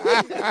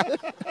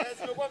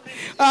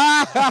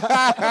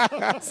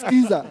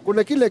 Sikiza,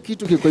 kuna kile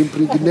kitu kiko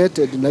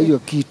impregnated na hiyo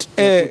kit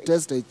to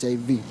test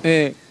HIV.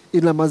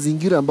 Ina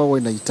mazingira ambayo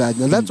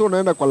inahitaji. That's why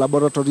unaenda kwa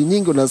laboratory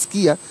nyingi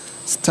unasikia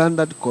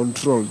standard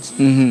controls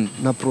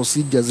na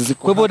procedures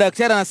ziko. Kwa hivyo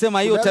daktari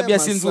anasema hiyo tabia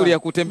si nzuri ya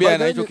kutembea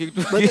na hicho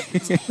kitu.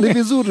 Ni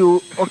vizuri,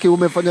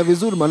 umefanya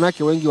vizuri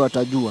manake wengi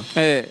watajua.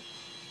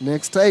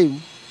 Next time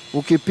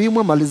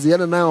ukipimwa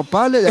maliziana nayo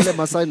pale, yale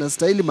masaa na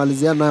style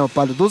maliziana nayo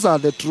pale. Those are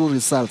the true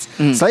results.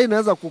 Sasa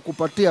inaweza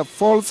kukupatia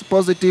false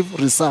positive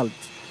results.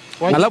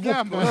 Alafu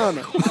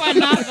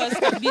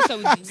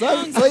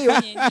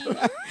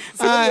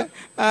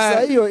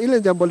sasa hiyo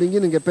ile jambo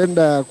lingine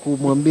ningependa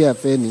kumwambia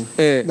Penny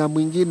na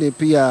mwingine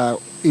pia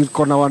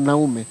iko na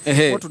wanaume.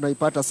 Watu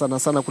tunaipata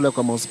sana kule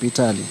kwa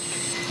hospitali.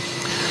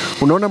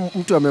 Unaona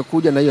mtu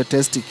amekuja na hiyo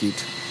test kit.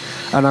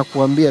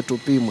 Anakuambia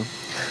tupimwe.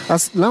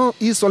 Now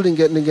hii swali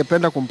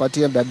ningependa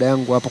kumpatia dada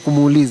yangu hapa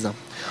kumuuliza.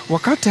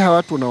 Wakati hawa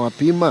watu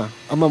unawapima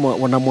ama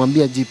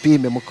wanamwambia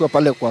jipime mkiwa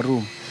pale kwa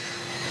room.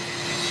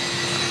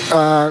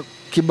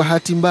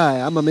 Kibahati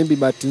mbaya ama maybe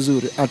bahati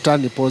nzuri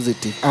atani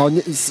positive.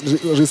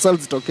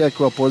 Results tokea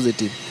kwa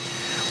positive.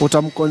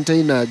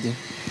 Utamcontain aje?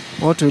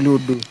 What will you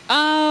do?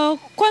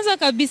 Kwanza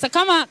kabisa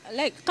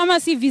kama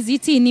si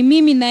visiti ni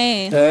mimi na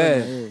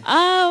yeye.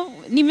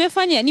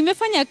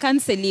 Nimefanya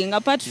counseling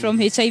apart from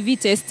HIV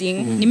testing.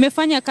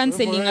 Nimefanya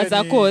counseling as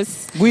a course.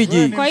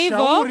 Kwa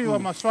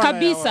hivyo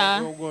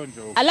kabisa.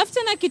 Alafu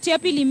tena kitu ya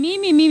pili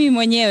mimi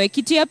mwenyewe.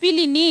 Kitu ya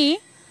pili ni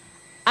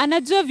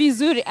anajua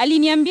vizuri,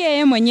 aliniambia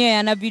yeye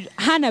mwenyewe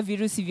hana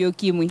virusi vya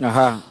ukimwi.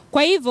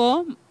 Kwa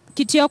hivyo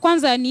kitu ya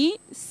kwanza ni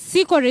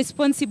siko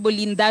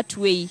responsible in that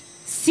way.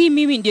 si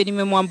mimi ndio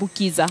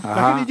nimemwambukiza.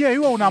 Lakini je,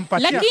 hiyo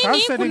unampatia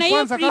lakini kuna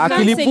hiyo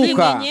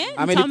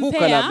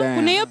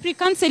kuna hiyo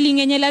pre-counseling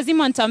yenye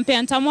lazima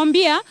nitampea.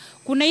 Nitamwambia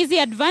kuna hizi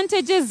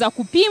advantages za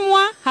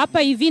kupimwa hapa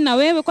hivi na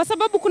wewe, kwa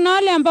sababu kuna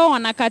wale ambao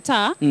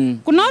wanakataa.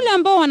 Kuna wale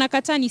ambao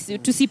wanakataa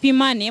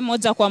tusipimane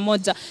moja kwa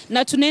moja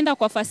na tunaenda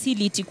kwa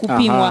facility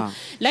kupimwa.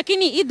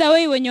 Lakini either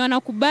way wenye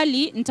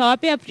wanakubali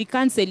nitawapea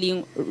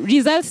pre-counseling.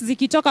 Results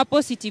zikitoka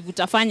positive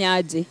utafanya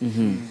aje?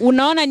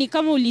 Unaona ni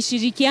kama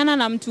ulishirikiana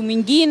na mtu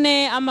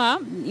mwingine ama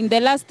in the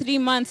last 3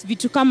 months,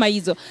 vitu kama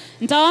hizo.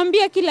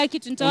 Nitawaambia kila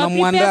kitu,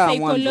 nitawapea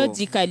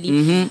psychologically.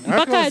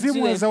 Mpaka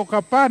ajue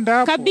ukapanda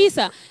hapo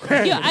kabisa.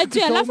 Ndio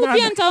ajue, alafu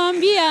pia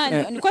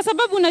nitawaambia kwa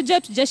sababu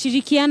unajua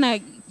tujashirikiana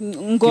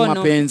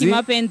ngono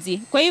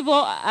kimapenzi. Kwa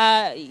hivyo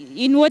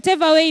in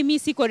whatever way mi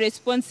siko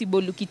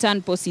responsible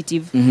ukiturn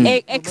positive.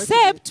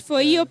 Except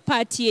for hiyo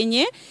part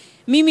yenye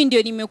mimi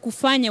ndio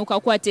nimekufanya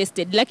ukakuwa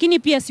tested, lakini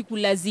pia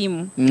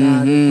sikulazimu.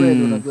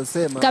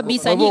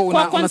 Kabisa, ni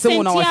kwa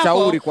consent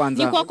yako.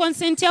 Ni kwa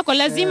consent yako.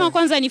 Lazima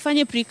kwanza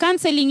nifanye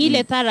pre-counseling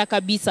ile thara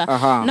kabisa.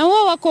 Na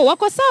wao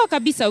wako sawa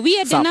kabisa.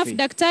 Weird enough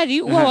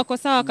daktari wao wako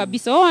sawa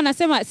kabisa. Wao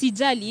wanasema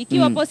sijali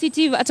ikiwa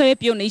positive hata wewe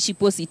pia unaishi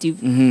positive.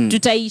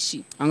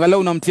 Tutaishi. Angalau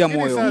unamtia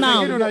moyo.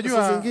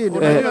 Unajua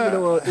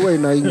huwa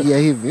inaingia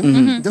hivi.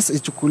 Just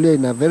ichukulie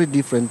in a very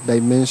different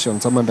dimension,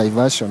 some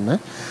diversion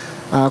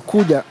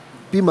kuja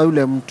pima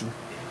yule mtu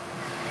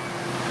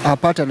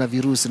apata na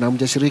virusi na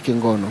mjashiriki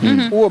ngono.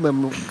 Huo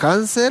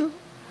umemcancel,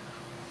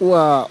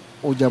 huwa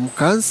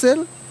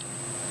hujamcancel,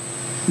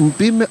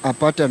 mpime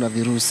apata na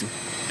virusi.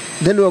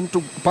 Then huyo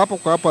mtu papo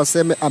kwa hapo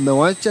aseme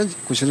amewacha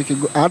kushiriki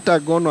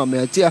hata ngono,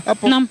 ameachia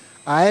hapo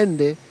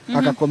aende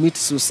akacommit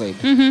suicide.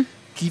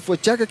 Kifo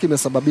chake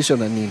kimesababishwa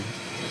na nini?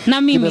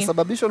 Na mimi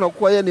kimesababishwa na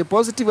kuwa yeye ni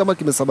positive ama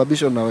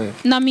kimesababishwa na wewe?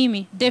 Na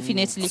mimi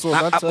definitely.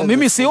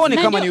 Mimi sioni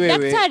kama ni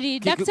wewe.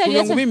 Daktari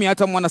yangu mimi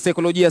hata mwana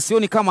saikolojia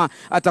sioni kama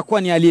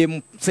atakuwa ni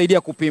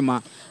aliyemsaidia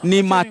kupima.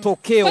 Ni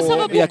matokeo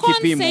ya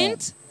kipimo.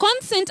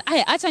 Consent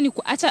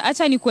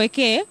acha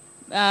nikuwekee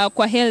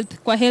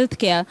kwa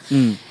healthcare.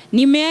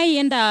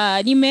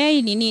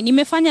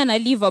 Nimefanya na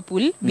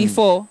Liverpool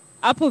before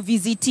hapo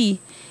VCT.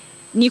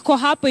 Niko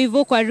hapo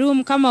hivyo kwa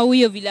room kama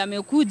huyo vile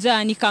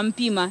amekuja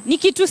nikampima. Ni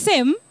kitu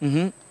same.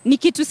 Ni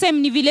kitu same,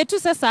 ni vile tu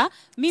sasa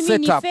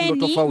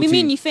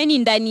mimi ni feni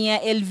ndani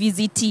ya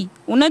LVZT.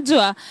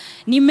 Unajua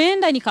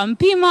nimeenda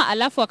nikampima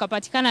alafu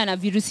akapatikana na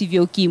virusi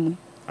vya ukimwi.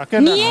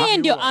 Ni yeye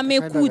ndio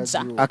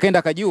amekuja. Akaenda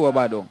akajua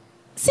bado.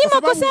 Si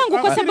makosa yangu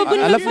kwa sababu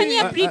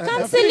nimefanyia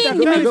pre-counseling,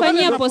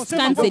 nimefanyia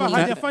post-counseling.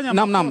 Hajafanya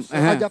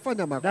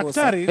makosa.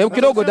 Daktari,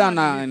 kidogo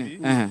dana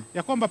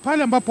ya kwamba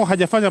pale ambapo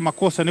hajafanya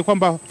makosa ni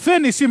kwamba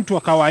Feni si mtu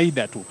wa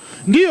kawaida tu.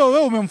 Ndio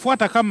wewe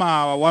umemfuata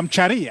kama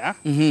wamcharia,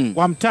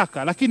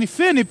 wamtaka, lakini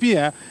Feni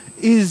pia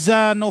is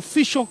an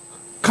official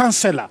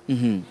counselor.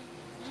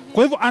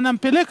 Kwa hivyo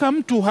anampeleka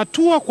mtu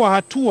hatua kwa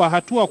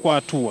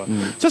hatua.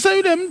 Sasa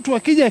yule mtu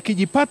akija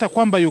akijipata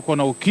kwamba yuko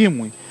na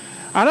ukimwi,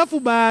 alafu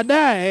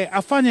baadaye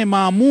afanye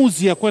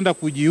maamuzi ya kwenda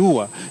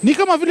kujiua, ni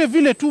kama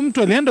vile tu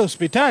mtu alienda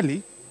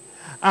hospitali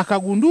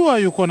akagundua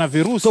yuko na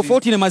virusi.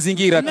 Tofauti ni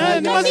mazingira.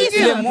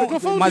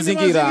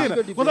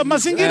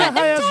 Mazingira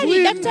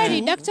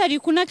hayazuii. Daktari,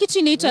 kuna kitu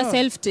inaitwa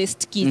self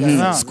test kit.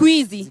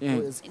 Squeezy.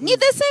 Ni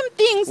the same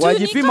thing.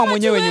 Wajipima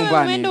mwenyewe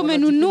nyumbani. Umeenda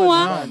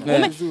umenunua,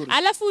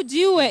 alafu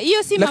ujiue.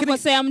 Hiyo si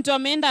makosa ya mtu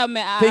ameenda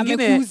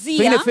amekuzia.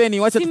 Pengine Feni,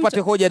 wacha tupate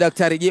hoja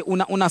daktari. Je,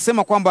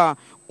 unasema kwamba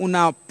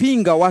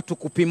unapinga watu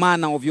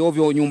kupimana ovyo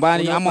ovyo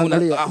nyumbani ama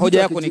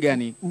hoja yako ni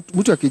gani?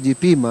 Mtu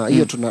akijipima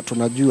hiyo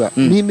tunajua.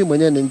 Mimi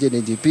mwenyewe nje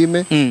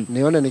nijipime,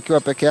 nione nikiwa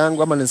peke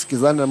yangu ama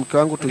nisikizane na mke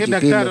wangu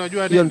tujipime.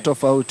 Hiyo ni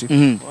tofauti.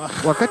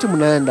 Wakati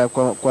mnaenda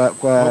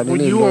kwa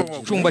nini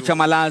chumba cha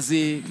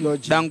malazi,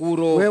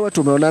 danguro. Wewe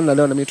tumeonana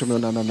leo na mimi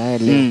tumeonana naye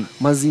leo.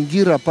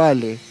 Mazingira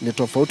pale ni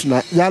tofauti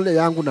na yale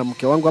yangu na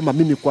mke wangu ama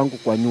mimi kwangu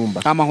kwa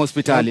nyumba. Ama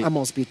hospitali. Ama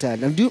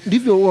hospitali.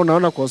 Ndivyo huwa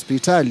unaona kwa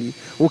hospitali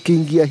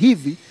ukiingia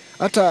hivi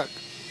hata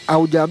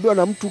haujaambiwa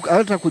na mtu,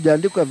 hata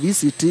kujaandikwa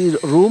VCT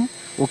room,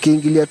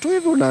 ukiingilia tu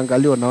hivi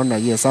unaangalia unaona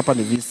yes hapa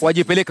ni VCT.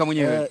 Wajipeleka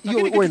mwenyewe.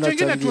 Lakini kitu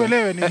kingine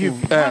tuelewe ni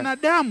hivi.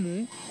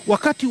 Wanadamu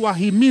wakati wa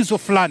himizo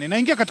fulani,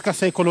 naingia katika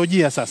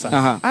saikolojia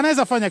sasa,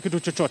 anaweza fanya kitu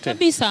chochote.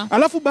 Kabisa.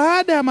 Alafu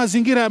baada ya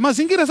mazingira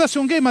sasa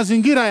siongei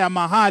mazingira ya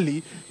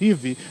mahali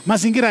hivi,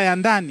 mazingira ya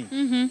ndani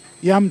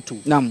ya mtu.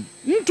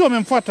 Mtu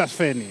amemfuata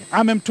Feni,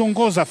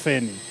 amemtongoza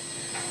Feni.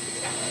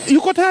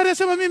 Yuko tayari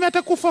asema mimi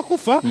atakufa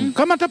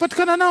kama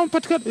atapatikana nao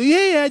patikana.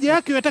 Yeye haja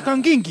yake yataka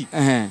ngingi.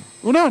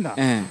 Unaona?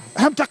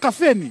 Hamtaka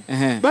Feni.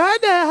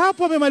 Baada ya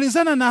hapo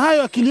amemalizana na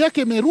hayo, akili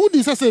yake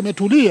imerudi sasa,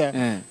 imetulia.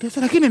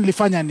 Sasa lakini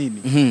nilifanya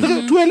nini?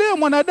 Tuelewe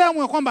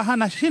mwanadamu ya kwamba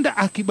hanashinda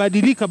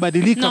akibadilika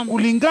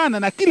kulingana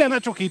na kile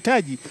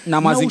anachokihitaji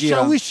na mazingira,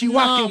 na ushawishi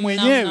wake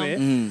mwenyewe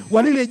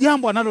wa lile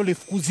jambo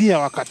analolifukuzia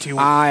wakati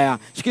huo. Haya,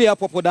 shikilia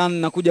hapo Dan,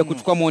 nakuja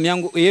kuchukua maoni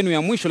yangu yenu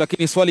ya mwisho,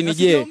 lakini swali ni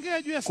je,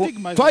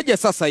 twaje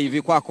sasa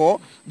hivi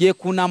kwako, je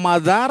kuna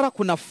madhara,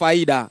 kuna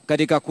faida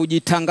katika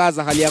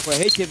kujitangaza hali yako ya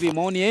HIV?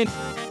 Maoni yenu.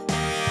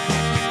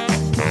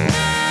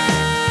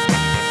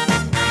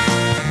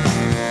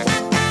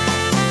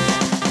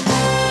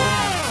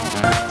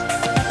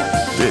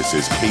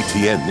 This is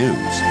KTN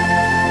News.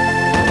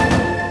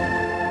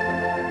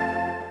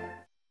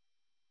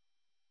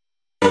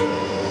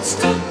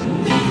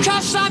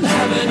 Cause I'm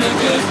having a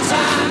good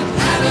time,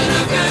 having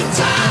a good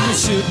time. I'm a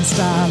shooting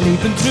star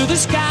leaping through the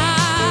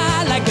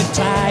sky like a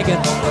tiger.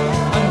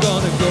 I'm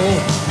gonna go,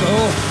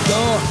 go,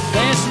 go.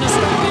 There's no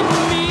stopping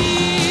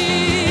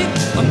me.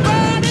 I'm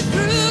burning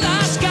through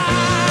the sky.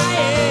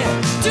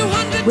 Yeah.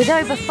 200 With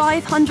over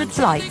 500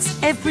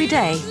 flights every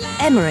day,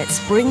 Emirates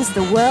brings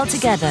the world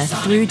together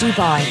through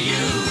Dubai.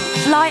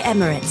 Fly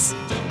Emirates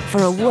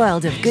for a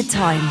world of good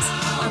times.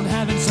 I'm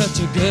having such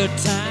a good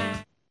time.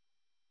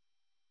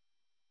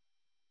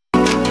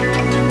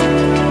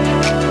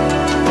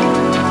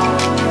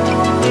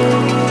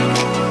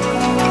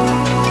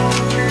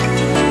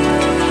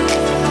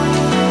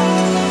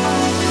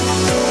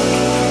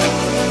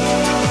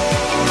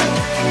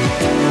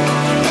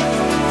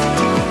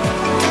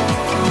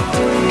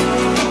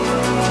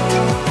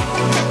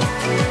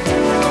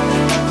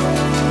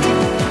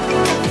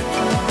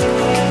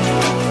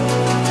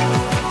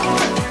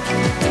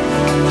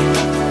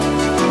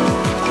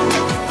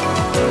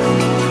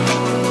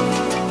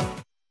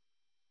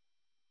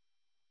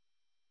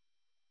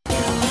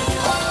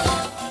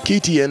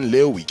 KTN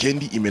leo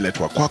wikendi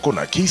imeletwa kwako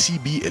na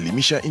KCB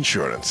Elimisha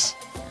Insurance.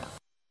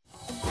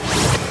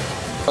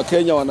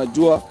 Wakenya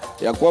wanajua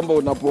ya kwamba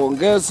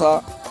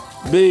unapoongeza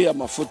bei ya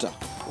mafuta,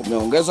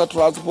 umeongeza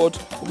transport,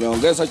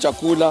 umeongeza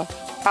chakula.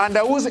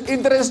 Under whose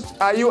interest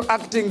are you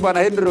acting, Bwana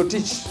Henry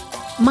Rotich?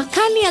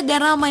 Makali ya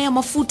gharama ya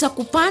mafuta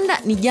kupanda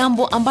ni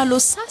jambo ambalo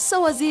sasa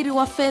waziri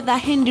wa fedha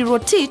Henry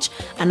Rotich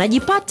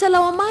anajipata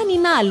lawamani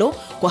nalo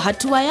kwa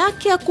hatua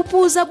yake ya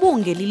kupuuza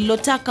bunge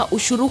lililotaka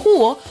ushuru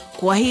huo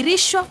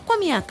kuahirishwa kwa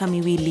miaka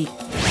miwili.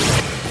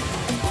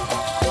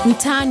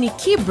 Mtaani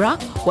Kibra,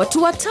 watu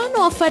 5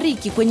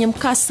 wafariki kwenye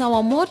mkasa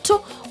wa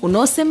moto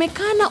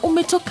unaosemekana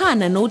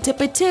umetokana na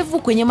utepetevu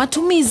kwenye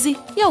matumizi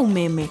ya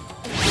umeme.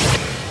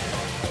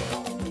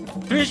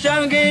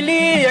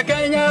 Tushangilie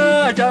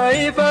Kenya,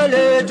 taifa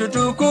letu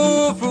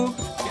tukufu.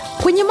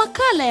 Kwenye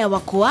makala ya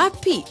Wako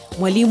Wapi,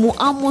 Mwalimu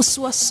Amos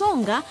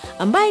Wasonga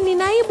ambaye ni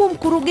naibu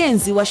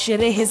mkurugenzi wa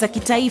sherehe za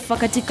kitaifa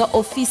katika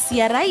ofisi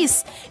ya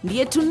rais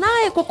ndiye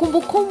tunaye kwa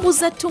kumbukumbu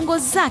za tungo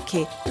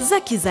zake za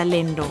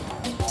kizalendo.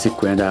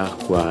 Sikuenda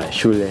kwa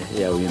shule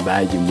ya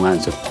uimbaji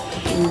mwanzo,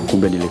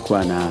 kumbe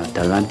nilikuwa na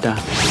talanta.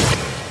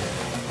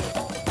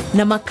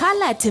 Na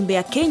makala ya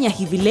Tembea Kenya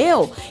hivi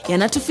leo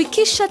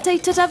yanatufikisha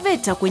Taita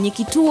Taveta kwenye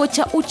kituo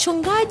cha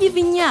uchongaji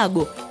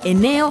vinyago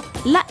eneo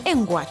la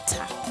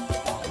Engwata.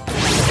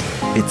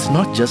 It's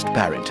not just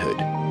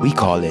parenthood, we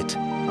call it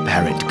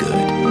parenthood.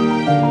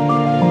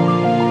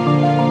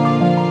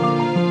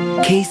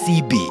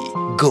 KCB,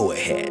 go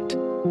ahead.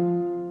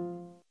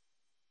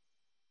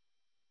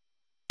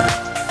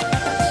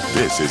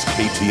 This is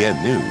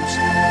KTN News.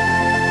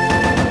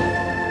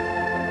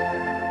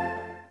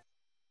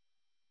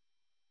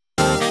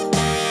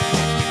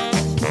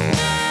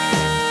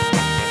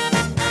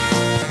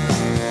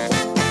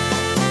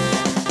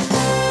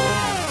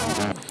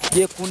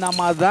 Je, kuna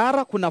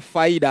madhara, kuna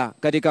faida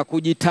katika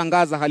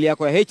kujitangaza hali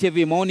yako ya HIV?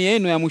 Maoni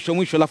yenu ya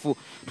mwisho alafu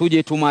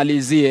tuje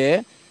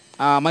tumalizie.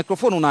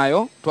 Microphone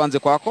unayo, tuanze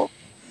kwako.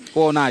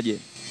 Uonaje?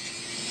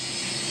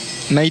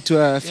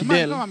 Naitwa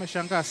Fidel. Kama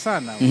ameshangaa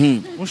sana.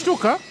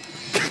 Mshtuka?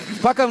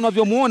 Paka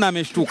unavyomuona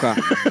ameshtuka.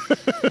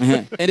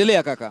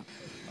 Endelea kaka.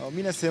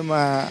 Mimi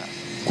nasema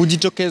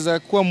kujitokeza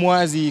kuwa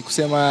mwazi,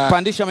 kusema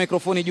pandisha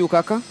mikrofoni juu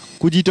kaka.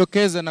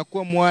 Kujitokeza na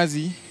kuwa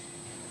mwazi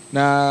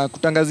na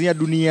kutangazia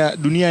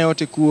dunia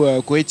yote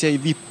kuwa kwa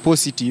HIV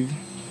positive.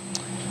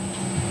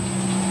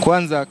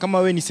 Kwanza kama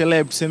we ni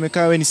celeb, tuseme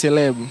kama we ni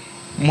celeb,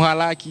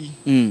 mhalaki,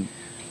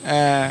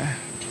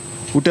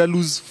 uta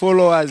lose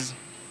followers,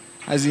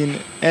 as in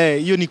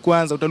hiyo ni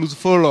kwanza, uta lose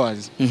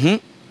followers.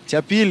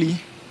 Cha pili,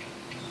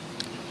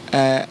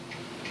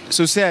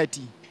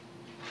 society,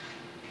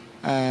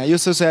 your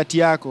society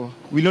yako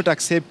will not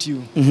accept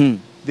you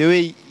the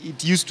way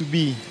it used to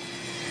be.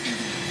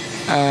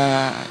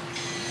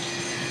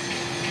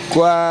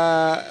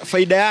 Kwa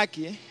faida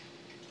yake,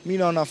 mimi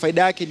naona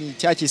faida yake ni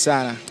chache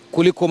sana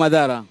kuliko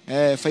madhara.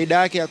 Faida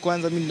yake ya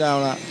kwanza mimi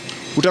naona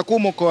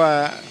utakuwa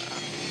kwa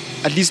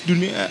at least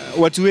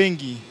watu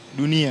wengi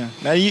dunia.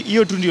 Na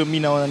hiyo tu ndio mimi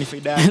naona ni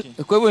faida yake.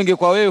 Kwa hivyo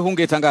ingekuwa wewe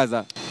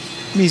hungetangaza?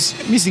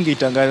 Mimi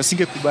singeitangaza,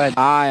 singekubali.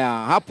 Haya,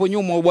 hapo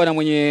nyuma bwana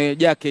mwenye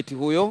jacket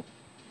huyo.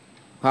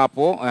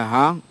 Hapo,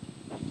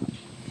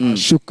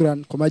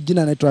 Shukran. Kwa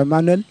majina naitwa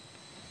Emmanuel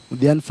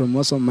Udian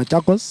from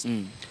Machakos.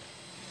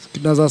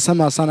 Tunaweza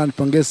sema sana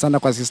nipongeze sana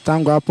kwa sister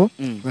yangu hapo.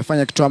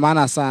 Amefanya kitu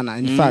maana sana.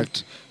 In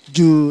fact,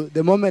 juu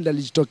the moment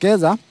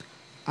alijitokeza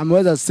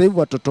ameweza save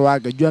watoto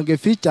wake. Juu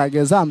angeficha,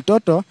 angezaa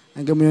mtoto,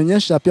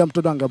 angemnyonyesha pia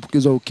mtoto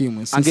angepukizwa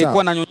ukimwi.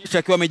 Angekuwa ananyonyesha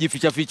akiwa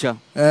amejificha ficha.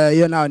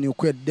 Hiyo nao ni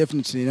ukweli,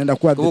 definitely inaenda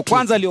kuwa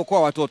kwanza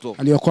aliokoa watoto.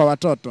 Aliokoa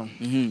watoto.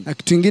 Na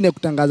kitu kingine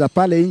kutangaza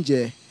pale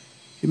nje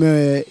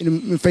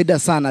imefaida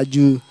sana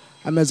juu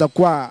ameweza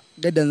kuwa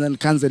guidance and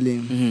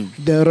counseling,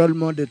 the role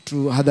model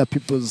to other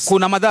people's.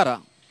 Kuna madhara?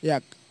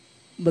 Yeah.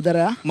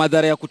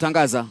 Madhara ya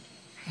kutangaza?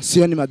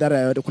 Sioni madhara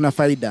yote, kuna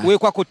faida. Wewe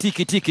kwako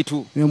tiki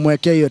tu.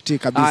 Nimemwekea hiyo tiki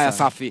kabisa. Haya,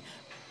 safi.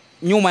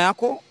 Nyuma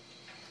yako?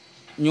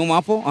 Nyuma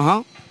hapo?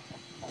 Aha.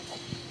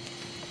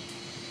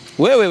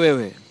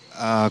 Wewe.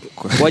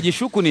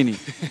 Wajishuku nini?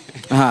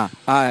 Aha.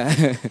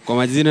 Kwa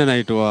majina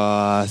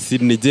naitwa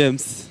Sydney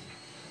James,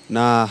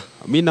 na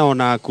mimi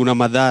naona kuna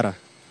madhara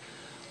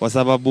kwa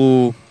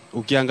sababu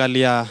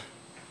ukiangalia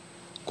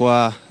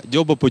kwa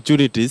job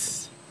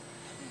opportunities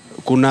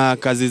kuna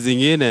kazi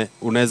zingine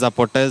unaweza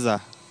poteza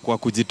kwa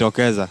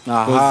kujitokeza.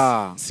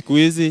 Siku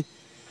hizi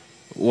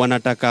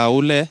wanataka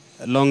ule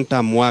long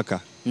term worker.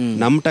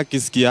 Na mtu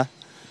akisikia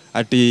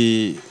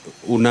ati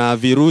una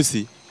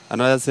virusi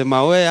anaweza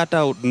sema we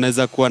hata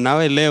unaweza kuwa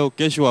nawe leo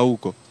kesho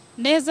huko.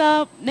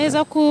 Neza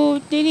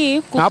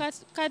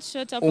cut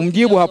short hapo.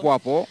 Umjibu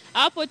hapo.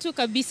 Hapo tu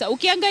kabisa.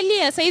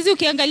 Ukiangalia saizi,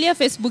 ukiangalia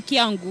Facebook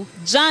yangu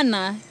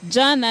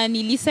jana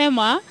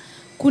nilisema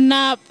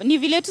ni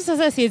vile tu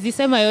sasa siwezi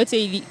sema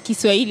yote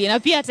Kiswahili na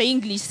pia hata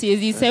English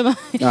siwezi sema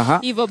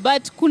hivyo,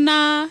 but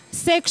kuna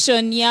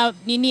section ya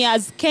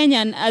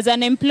as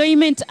an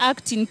employment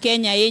act in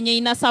Kenya yenye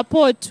ina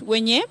support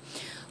wenye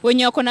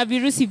wako na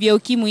virusi vya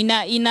ukimwi,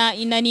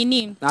 ina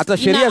nini, hata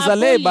sheria za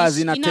labor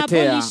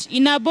zinatetea,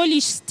 ina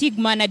abolish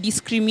stigma na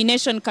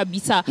discrimination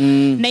kabisa.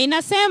 Na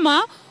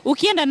inasema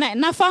ukienda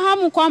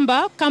nafahamu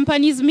kwamba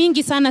companies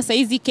mingi sana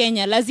saizi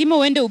Kenya lazima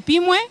uende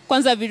upimwe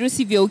kwanza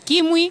virusi vya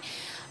ukimwi,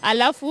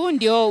 alafu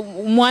ndio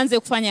mwanze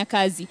kufanya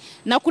kazi.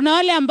 Na kuna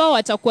wale ambao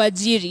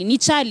watakuajiri, ni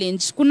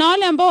challenge. Kuna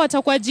wale ambao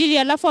watakuajiri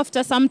alafu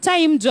after some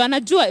time ndio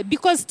anajua,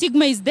 because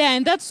stigma is there,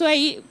 and that's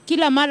why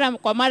kila mara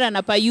kwa mara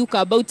napayuka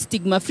about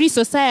stigma free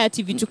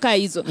society, vitu kama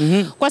hizo.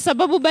 Kwa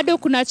sababu bado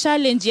kuna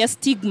challenge ya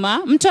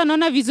stigma. Mtu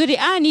anaona vizuri,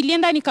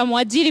 nilienda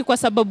nikamwajiri kwa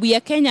sababu ya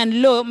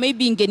Kenyan law,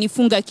 maybe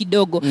ingenifunga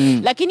kidogo.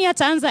 Lakini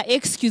ataanza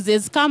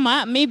excuses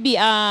kama maybe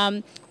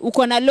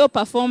uko na low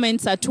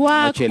performance at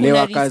work,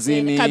 unachelewa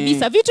kazini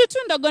kabisa, vitu tu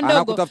ndogo.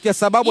 Anakutafutia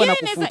sababu na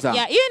kufuta.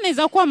 Hiyo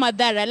inaweza kuwa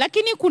madhara,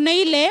 lakini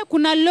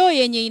kuna law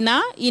yenye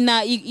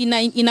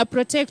ina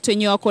protect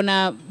wenye wako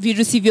na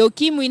virusi vya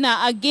ukimwi,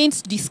 ina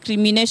against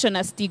discrimination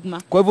na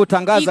stigma. Kwa hivyo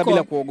tangaza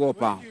bila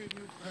kuogopa.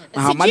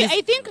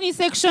 I think ni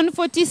section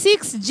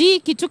 46G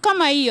kitu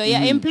kama hiyo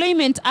ya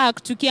Employment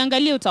Act,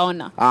 ukiangalia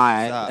utaona.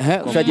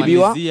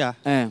 Ushajibiwa?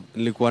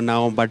 Nilikuwa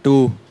naomba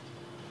tu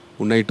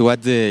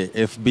unaitwaje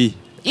FB?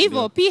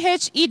 Hivyo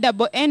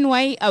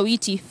PHENNY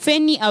Awiti,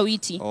 Feni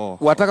Awiti.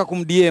 Wataka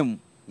kumdm?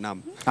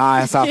 Naam.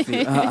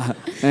 Safi.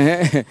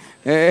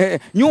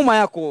 Nyuma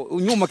yako,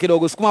 nyuma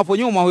kidogo, sukuma hapo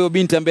nyuma, huyo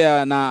binti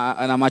ambaye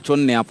ana macho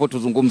nne hapo,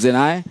 tuzungumze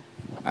naye.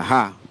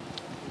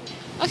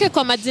 Okay,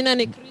 kwa majina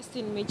ni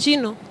Christine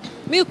Michino.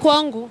 Mimi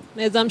kwangu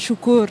naweza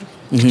mshukuru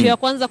kitu ya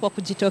kwanza kwa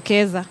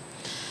kujitokeza.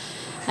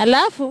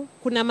 Alafu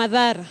kuna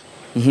madhara.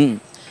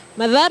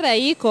 Madhara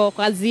iko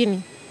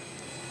kazini.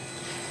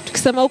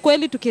 Tukisema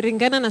ukweli,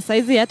 tukiringana na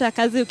saizi hata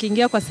kazi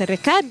ukiingia kwa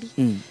serikali,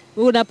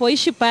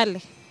 unapoishi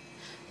pale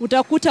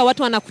utakuta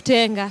watu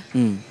wanakutenga.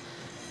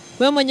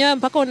 Wewe mwenyewe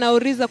mpaka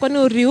unauliza kwani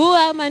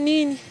uriua ama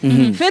nini?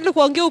 Feli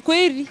kuongea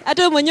ukweli,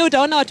 hata wewe mwenyewe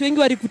utaona watu wengi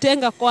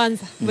walikutenga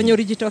kwanza wenye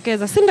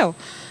ulijitokeza, si ndio?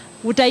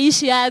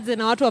 Utaishi aje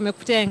na watu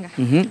wamekutenga?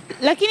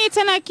 Lakini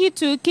tena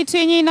kitu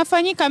yenye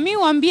inafanyika, mimi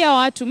huambia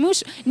watu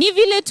ni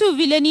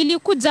vile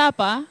nilikuja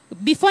hapa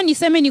before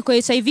niseme niko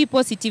HIV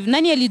positive.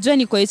 Nani alijua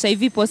niko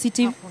HIV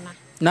positive?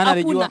 Nani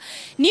alijua?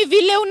 Ni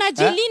vile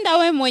unajilinda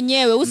we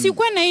mwenyewe,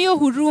 usikuwe na hiyo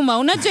huruma.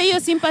 Unajua hiyo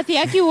sympathy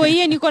yake,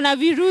 wewe niko na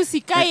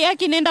virusi, kai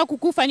yake nenda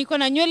kukufa, niko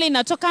na nywele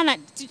inatokana,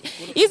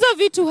 hizo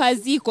vitu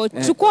haziko.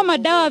 Chukua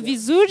madawa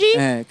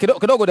vizuri.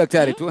 Kidogo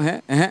daktari tu.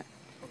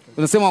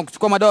 Unasema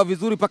kuchukua madawa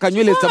vizuri paka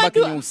nywele zitabaki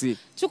nyeusi.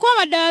 Chukua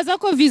madawa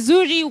zako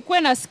vizuri,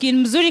 ukuwe na skin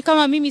mzuri.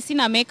 Kama mimi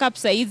sina makeup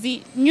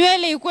saizi,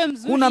 nywele ikuwe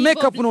mzuri. Una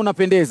makeup na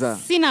unapendeza.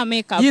 Sina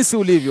makeup. Jinsi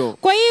ulivyo.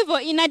 Kwa hivyo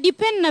ina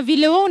depend na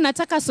vile wewe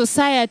unataka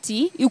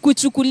society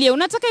ikuchukulie.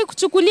 Unataka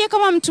ikuchukulie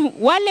kama mtu,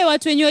 wale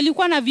watu wenye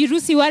walikuwa na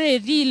virusi wale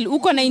real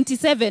uko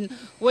 97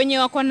 wenye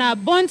wako na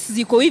bonds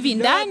ziko hivi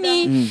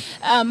ndani,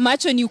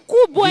 macho ni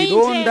kubwa nje,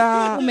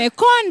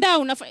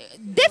 umekonda,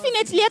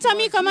 definitely hata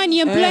mimi kama ni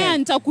employer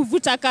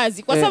nitakuvuta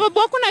kazi kwa sababu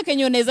hakuna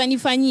kenye unaweza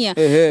nifanyia.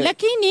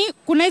 Lakini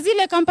kuna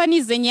zile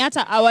companies zenye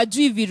hata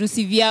hawajui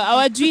virusi vyao,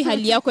 hawajui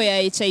hali yako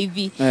ya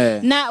HIV.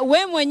 Na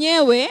we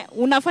mwenyewe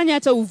unafanya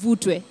hata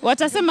uvutwe.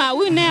 Watasema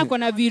huyu naye ako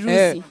na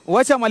virusi.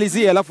 Wacha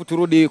malizie alafu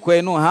turudi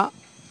kwenu.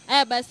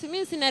 Basi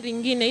mimi sina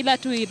ringine ila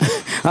tu hilo.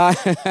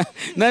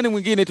 Nani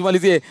mwingine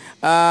tumalizie?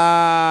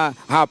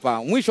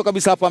 Hapa mwisho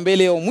kabisa, hapa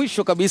mbele,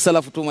 mwisho kabisa,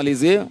 alafu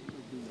tumalizie.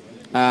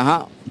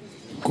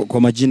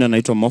 Kwa majina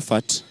naitwa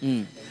Moffat.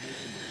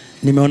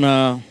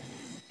 Nimeona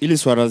ili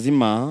swala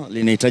zima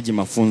linahitaji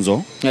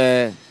mafunzo.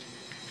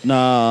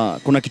 Na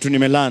kuna kitu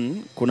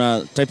nimelearn,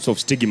 kuna types of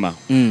stigma.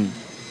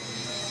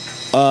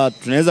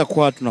 Tunaweza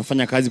kuwa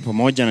tunafanya kazi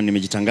pamoja na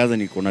nimejitangaza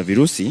niko na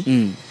virusi.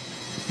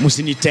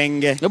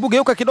 Msinitenge. Hebu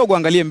geuka kidogo,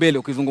 angalie mbele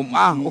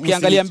ukizungumza.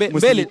 Ukiangalia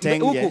mbele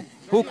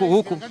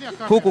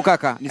huku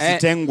kaka.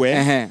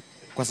 Nisitengwe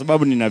kwa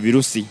sababu nina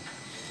virusi,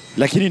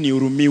 lakini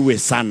nihurumiwe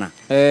sana.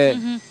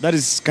 That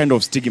is kind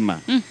of stigma.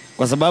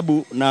 kwa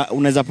sababu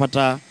unaweza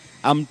pata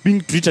I'm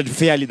being treated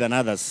fairly than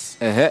others.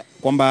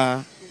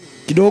 Kwamba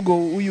kidogo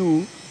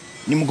huyu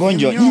ni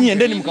mgonjwa, nyinyi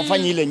endeni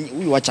mkafanya ile,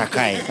 huyu acha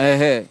kae.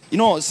 You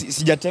know,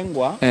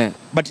 sijatengwa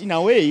but in a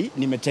way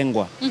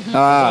nimetengwa kwa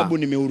sababu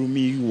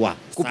nimehurumiwa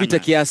kupita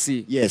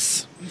kiasi.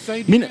 Yes.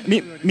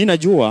 Mimi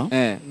najua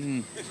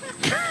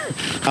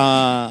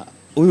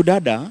huyu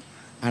dada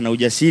ana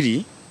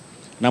ujasiri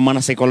na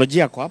mwana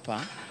saikolojia kwa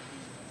hapa.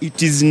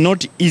 It is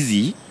not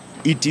easy.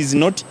 It is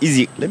not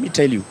easy. Let me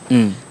tell you.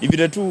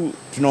 Hivi tu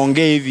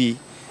tunaongea hivi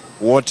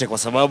wote kwa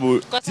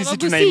sababu sisi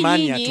tuna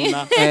imani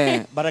hatuna.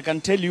 But I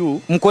can tell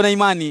you, mko na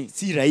imani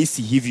si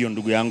rahisi hivyo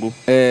ndugu yangu.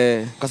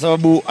 Kwa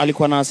sababu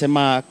alikuwa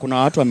anasema kuna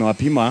watu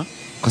wamewapima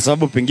kwa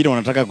sababu pengine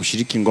wanataka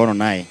kushiriki ngono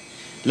naye.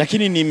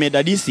 Lakini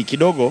nimedadisi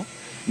kidogo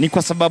ni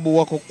kwa sababu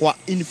wako kwa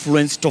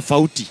influence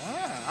tofauti.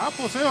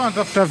 Hapo sasa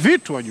wanatafuta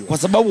vitu wajua. Kwa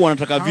sababu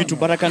wanataka vitu,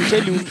 but I can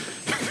tell you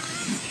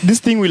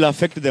this thing will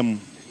affect them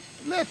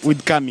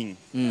with coming.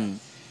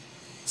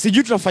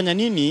 Sijui tutafanya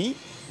nini,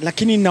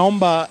 lakini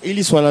naomba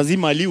ili swala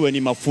zima liwe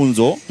ni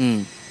mafunzo.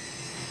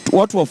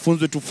 Watu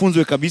wafunzwe,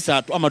 tufunzwe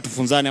kabisa, ama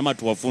tufunzane ama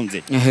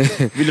tuwafunze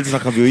vile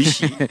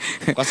tutakavyoishi,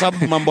 kwa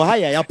sababu mambo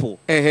haya yapo.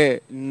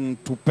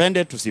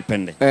 Tupende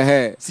tusipende,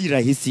 si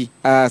rahisi.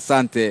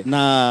 Asante.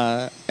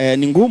 Na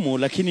ni ngumu,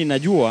 lakini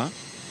najua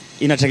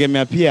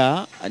inategemea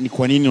pia ni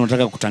kwa nini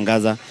unataka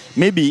kutangaza.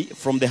 Maybe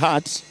from the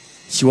heart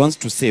she wants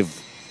to save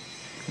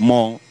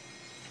more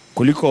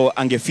kuliko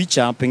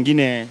angeficha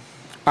pengine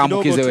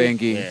ambukize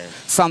wengi.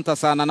 Santa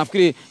sana.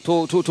 Nafikiri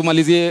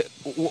tumalizie,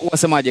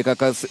 wasemaje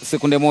kaka,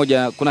 sekunde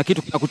moja, kuna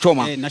kitu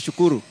kinakuchoma?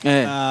 Nashukuru.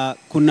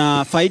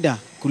 Kuna faida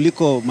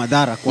kuliko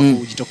madhara kwa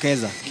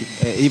kujitokeza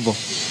hivyo.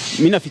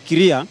 Mimi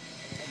nafikiria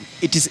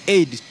it is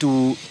aid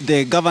to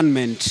the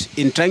government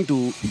in trying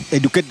to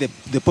educate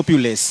the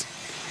populace,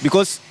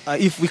 because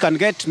if we can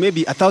get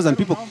maybe 1,000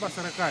 people,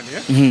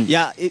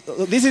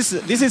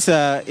 this is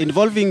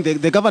involving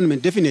the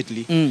government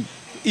definitely.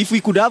 If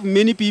we could have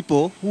many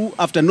people who,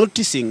 after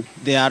noticing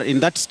they are in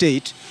that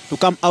state, to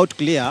come out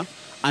clear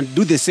and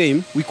do the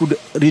same, we could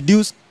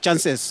reduce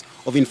chances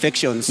of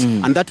infections,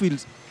 and that will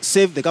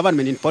save the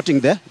government importing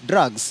the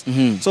drugs.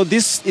 So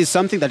this is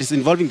something that is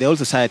involving the whole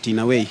society in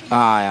a way.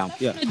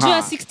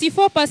 Najua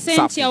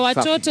 64% ya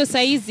watoto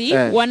saizi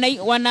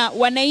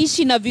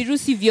wanaishi na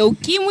virusi vya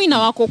ukimwi na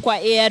wako kwa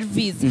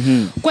ARVs.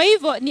 Kwa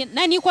hivyo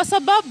ni kwa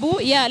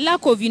sababu ya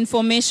lack of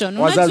information.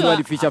 Wazazi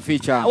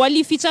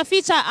walificha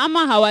ficha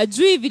ama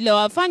hawajui vile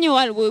wafanye.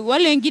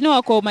 Wale wengine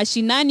wako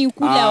mashinani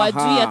kule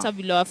hawajui hata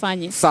vile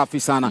wafanye. Safi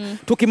sana.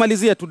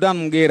 Tukimalizia Tudan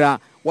Mgera,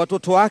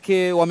 watoto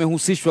wake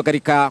wamehusishwa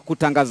katika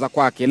kutangaza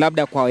kwake,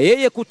 labda kwa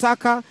yeye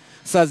kutaka,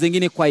 saa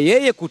zingine kwa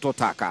yeye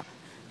kutotaka.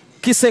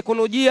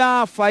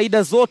 Kisaikolojia,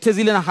 faida zote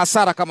zile na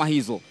hasara kama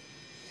hizo.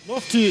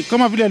 Lofty,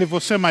 kama vile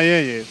alivyosema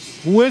yeye,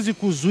 huwezi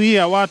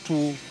kuzuia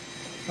watu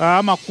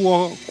ama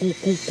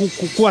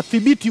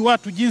kuwadhibiti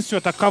watu jinsi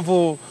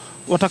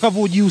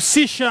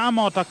watakavyojihusisha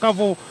ama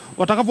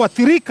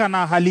watakavyoathirika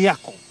na hali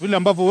yako, vile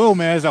ambavyo wewe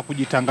umeweza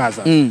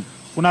kujitangaza.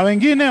 Kuna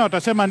wengine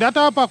watasema ndio,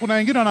 hata hapa kuna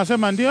wengine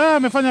wanasema ndio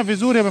amefanya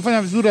vizuri,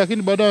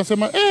 lakini baadaye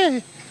wanasema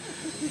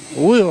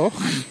huyo.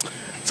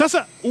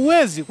 Sasa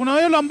uwezi, kuna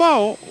wale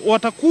ambao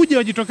watakuja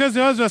wajitokeze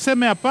wazi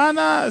waseme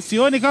hapana,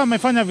 sioni kama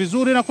amefanya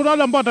vizuri, na kuna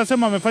wale ambao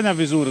watasema amefanya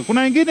vizuri.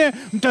 Kuna wengine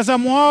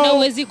mtazamo wao, na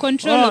uwezi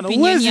control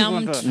opinion ya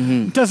mtu.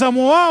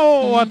 Mtazamo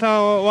wao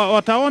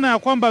wataona ya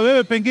kwamba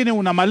wewe pengine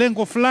una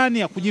malengo fulani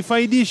ya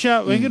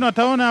kujifaidisha. Wengine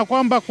wataona ya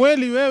kwamba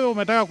kweli wewe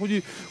umetaka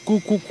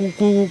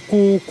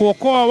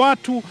kuokoa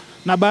watu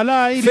na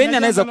balaa hili. Feni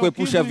anaweza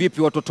kuepusha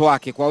vipi watoto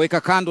wake kwa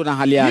weka kando na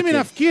hali yake? Mimi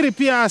nafikiri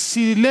pia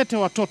asilete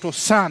watoto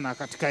sana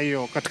katika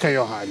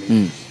hiyo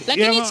hali.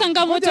 Lakini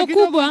changamoto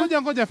kubwa,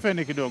 ngoja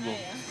Feni kidogo.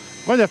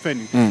 Ngoja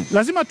Feni.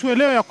 Lazima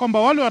tuelewe ya kwamba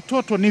wale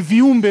watoto ni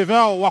viumbe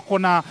wao,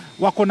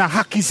 wako na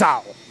haki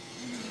zao.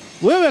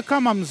 Wewe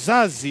kama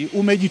mzazi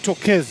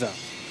umejitokeza,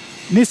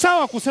 ni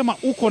sawa kusema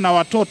uko na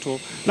watoto,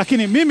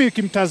 lakini mimi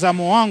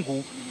kimtazamo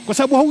wangu, kwa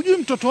sababu haujui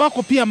mtoto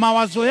wako pia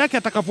mawazo yake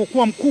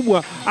atakapokuwa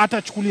mkubwa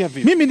atachukulia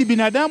vipi. Mimi ni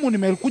binadamu,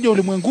 nimekuja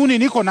ulimwenguni,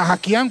 niko na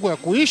haki yangu ya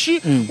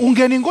kuishi.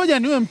 Ungeningoja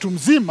niwe mtu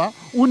mzima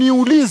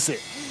uniulize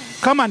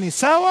kama ni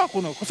sawa,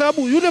 kwa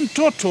sababu yule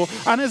mtoto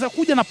anaweza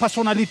kuja na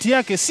personality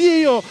yake, si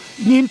hiyo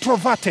ni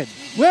introverted.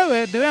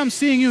 Wewe, the way I'm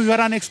seeing you, you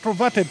are an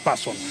extroverted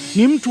person.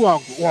 Ni mtu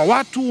wa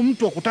watu,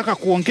 mtu wa kutaka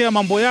kuongea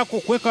mambo yako,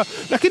 kuweka.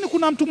 Lakini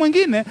kuna mtu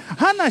mwingine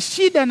hana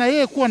shida na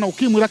yeye kuwa na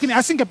ukimwi, lakini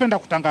asingependa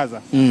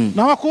kutangaza.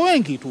 Na wako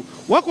wengi tu,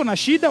 wako na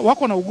shida,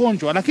 wako na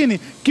ugonjwa, lakini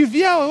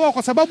kivyao wao,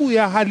 kwa sababu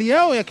ya hali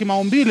yao ya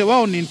kimaumbile,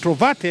 wao ni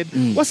introverted.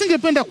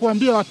 Wasingependa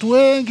kuambia watu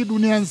wengi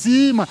dunia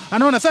nzima,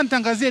 anaona sasa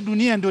nitangazie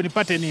dunia ndio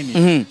nipate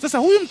nini. Sasa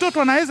huyu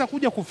mtoto anaweza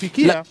kuja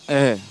kufikia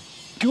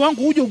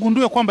kiwango uje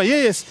ugundue kwamba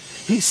yeye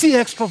si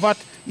extrovert,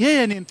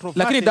 yeye ni introvert.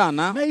 Lakini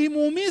Dana, na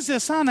imuumize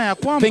sana ya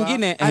kwamba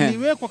pengine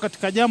aliwekwa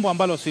katika jambo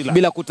ambalo si la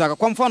bila kutaka.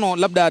 Kwa mfano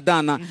labda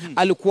Dana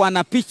alikuwa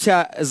na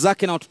picha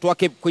zake na watoto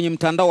wake kwenye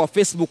mtandao wa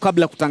Facebook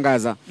kabla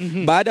kutangaza.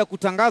 Baada ya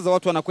kutangaza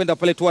watu wanakwenda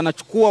pale tu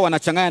wanachukua,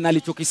 wanachanganya na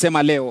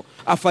alichokisema leo.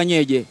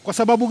 Afanyeje? Kwa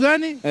sababu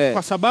gani?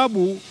 Kwa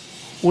sababu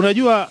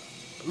unajua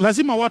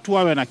lazima watu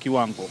wawe na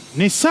kiwango.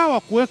 Ni sawa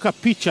kuweka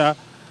picha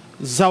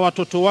za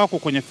watoto wako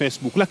kwenye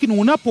Facebook, lakini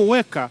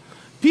unapoweka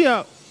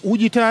pia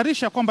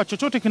ujitayarisha kwamba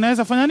chochote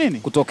kinaweza fanya nini?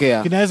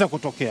 Kutokea. Kinaweza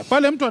kutokea.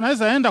 Pale mtu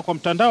anaweza enda kwa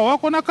mtandao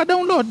wako na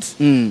ka-download.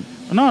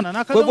 Unaona?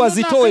 Na kwa hivyo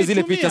azitoe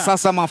zile picha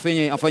sasa, ama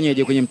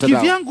afanyeje kwenye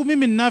mtandao? Kivyangu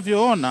mimi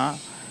ninavyoona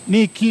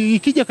ni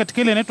ikija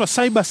katika ile inaitwa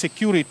cyber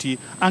security,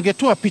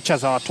 angetoa picha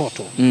za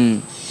watoto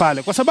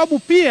pale, kwa sababu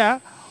pia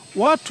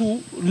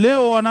watu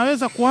leo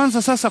wanaweza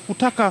kuanza sasa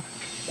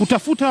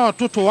kutafuta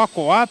watoto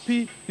wako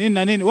wapi nini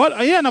na nini.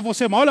 Yeye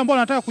anavyosema wale ambao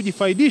wanataka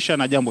kujifaidisha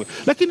na jambo hilo.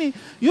 Lakini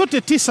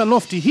yote tisa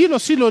lofti, hilo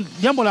silo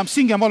jambo la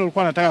msingi ambalo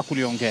alikuwa anataka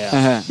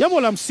kuliongea.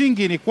 Jambo la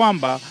msingi ni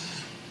kwamba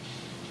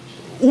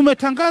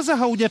umetangaza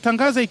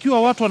haujatangaza,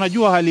 ikiwa watu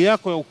wanajua hali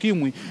yako ya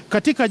ukimwi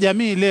katika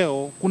jamii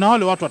leo, kuna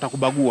wale watu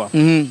watakubagua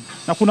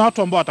na kuna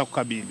watu ambao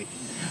watakukabili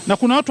na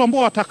kuna watu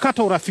ambao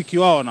watakata urafiki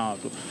wao na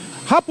watu.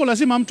 Hapo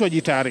lazima mtu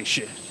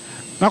ajitayarishe,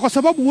 na kwa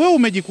sababu wewe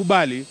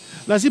umejikubali,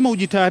 lazima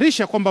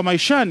ujitayarishe kwamba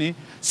maishani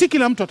si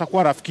kila mtu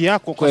atakuwa rafiki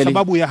yako kwa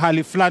sababu ya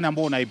hali fulani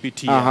ambayo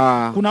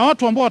unaipitia. Kuna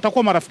watu ambao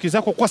watakuwa marafiki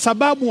zako kwa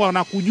sababu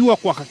wanakujua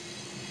kwa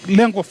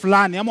lengo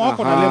fulani ama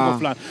wako na lengo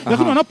fulani.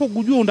 Lakini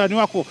wanapokujua undani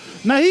wako,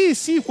 na hii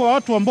si kwa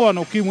watu ambao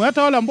wana ukimwi,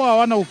 hata wale ambao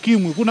hawana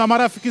ukimwi, kuna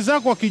marafiki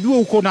zako wakijua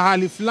uko na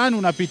hali fulani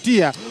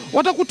unapitia,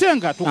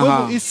 watakutenga tu.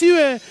 Kwa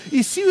hivyo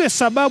isiwe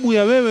sababu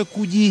ya wewe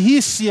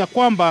kujihisi ya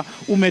kwamba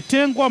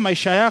umetengwa,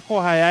 maisha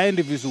yako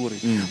hayaendi vizuri.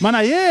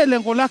 Maana yeye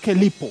lengo lake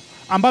lipo,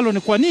 ambalo ni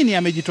kwa nini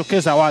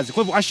amejitokeza wazi.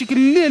 Kwa hivyo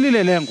ashikilie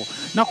lile lengo.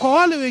 Na kwa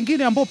wale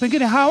wengine ambao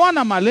pengine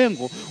hawana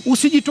malengo,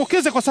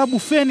 usijitokeze kwa sababu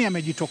feni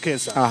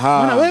amejitokeza.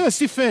 Maana wewe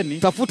si feni.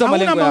 Tafuta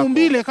malengo yako. Hauna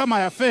maumbile kama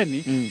ya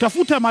feni.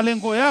 Tafuta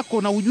malengo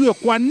yako na ujue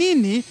kwa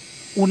nini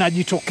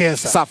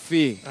unajitokeza.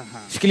 Safi.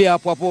 Shikilia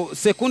hapo hapo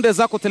sekunde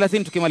zako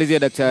 30 tukimalizia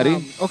daktari.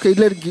 Okay,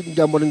 ile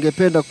jambo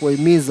ningependa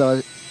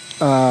kuhimiza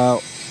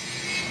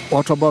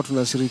watu ambao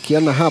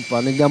tunashirikiana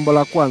hapa ni jambo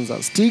la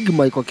kwanza,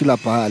 stigma iko kila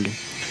pahali.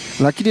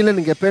 Lakini ile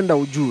ningependa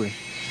ujue,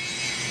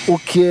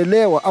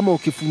 ukielewa ama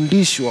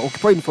ukifundishwa,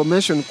 ukipewa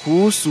information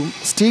kuhusu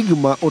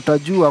stigma,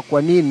 utajua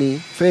kwa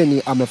nini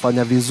feni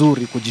amefanya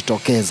vizuri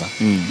kujitokeza.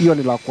 Hiyo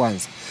ni la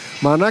kwanza.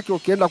 Maana yake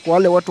ukienda kwa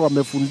wale watu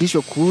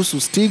wamefundishwa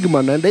kuhusu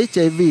stigma na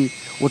HIV,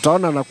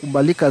 utaona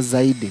anakubalika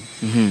zaidi.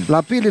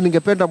 La pili,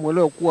 ningependa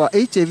muelewe kuwa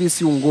HIV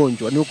si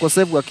ugonjwa, ni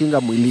ukosefu wa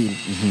kinga mwilini.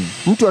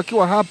 Mtu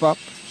akiwa hapa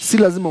si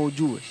lazima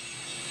ujue.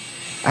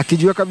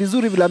 Akijiweka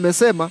vizuri vile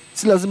amesema,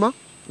 si lazima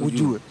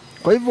ujue.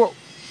 Kwa hivyo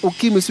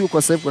ukimwi si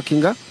ukosefu wa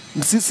kinga,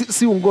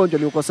 si ugonjwa,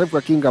 ni ukosefu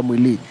wa kinga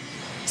mwilini.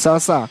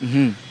 Sasa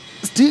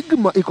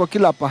stigma iko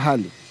kila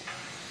pahali.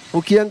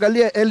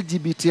 Ukiangalia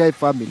LGBTI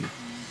family,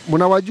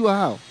 mnawajua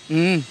hao?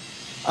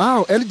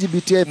 Hao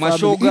LGBTI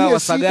mashoga, family,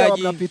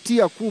 wasagaji,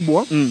 wanapitia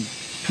kubwa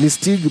ni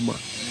stigma.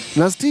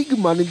 Na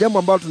stigma ni jambo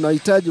ambalo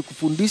tunahitaji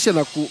kufundisha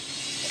na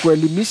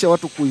kuelimisha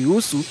watu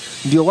kuihusu,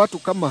 ndio watu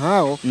kama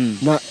hao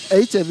na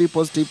HIV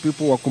positive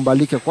people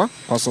wakumbalike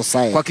kwa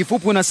society. Kwa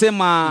kifupi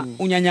unasema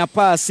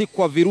unyanyapaa si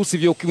kwa virusi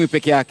vya ukimwi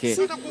peke yake,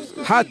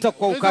 hata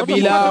kwa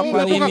ukabila.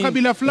 Kwa nini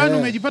kabila fulani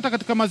umejipata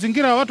katika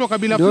mazingira ya watu wa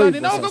kabila fulani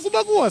na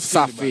wakakubagua?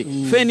 Safi.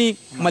 Feni,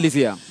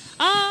 malizia.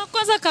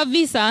 Kwanza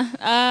kabisa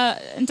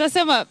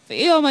nitasema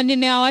hiyo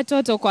maneno ya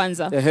watoto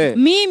kwanza.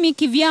 Mimi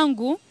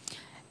kivyangu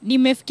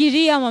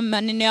nimefikiria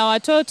maneno ya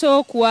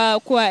watoto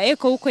kwa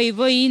eko huko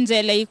hivyo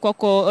nje, like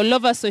kwa all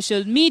over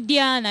social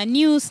media na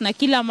news na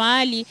kila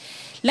mahali.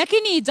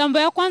 Lakini jambo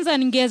ya kwanza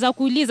ningeweza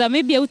kuuliza,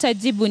 maybe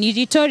utajibu, ni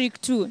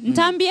rhetoric tu.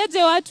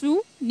 Nitaambiaje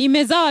watu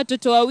nimezaa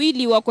watoto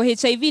wawili wako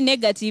HIV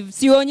negative,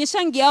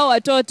 siwaonyeshangi hao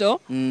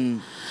watoto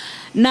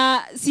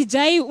na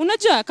sijai,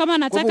 unajua kama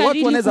nataka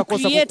really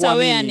create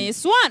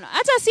awareness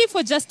hata si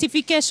for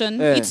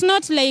justification, it's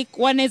not like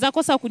wanaweza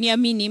kosa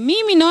kuniamini.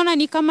 Mimi naona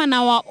ni kama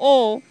na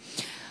wao,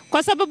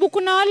 kwa sababu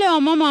kuna wale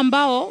wa mama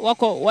ambao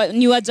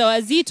ni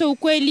wajawazito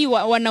ukweli,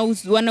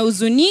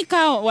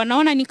 wanahuzunika,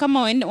 wanaona ni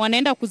kama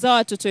wanaenda kuzaa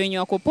watoto wenye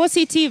wako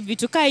positive,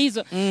 vitu kama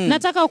hizo.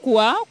 Nataka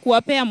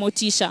kuwapea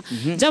motisha.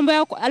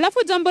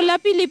 Alafu jambo la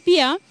pili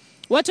pia,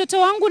 watoto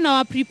wangu na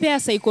wa prepare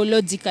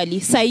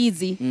psychologically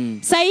saizi.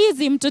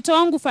 Saizi mtoto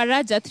wangu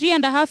Faraja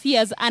 3.5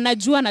 years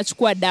anajua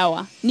anachukua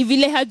dawa. Ni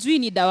vile hajui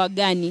ni dawa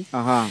gani.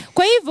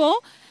 Kwa hivyo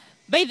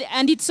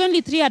and it's only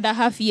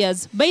 3.5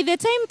 years. By the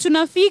time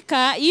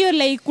tunafika hiyo,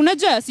 like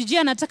unajua sijui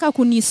anataka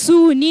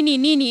kunisuu nini,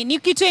 ni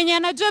kitu yenye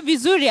anajua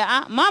vizuri.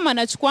 Mama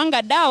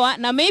anachukuanga dawa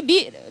na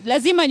maybe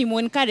lazima ni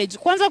encourage.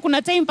 Kwanza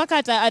kuna time mpaka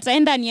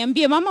ataenda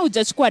niambie, mama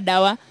hujachukua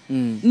dawa.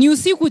 Ni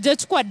usiku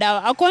hujachukua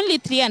dawa. Ako only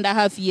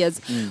 3.5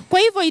 years. Kwa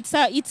hivyo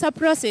it's a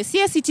process.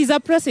 Yes, it is a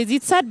process.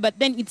 It's sad, but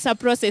then it's a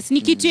process.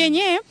 Ni kitu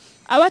yenye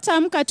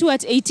hawataamka tu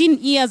at 18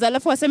 years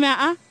alafu waseme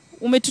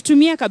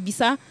umetutumia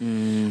kabisa.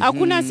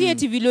 Hakuna si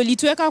eti vile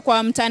ulituweka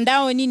kwa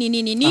mtandao nini.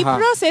 Ni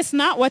process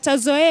na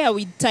watazoea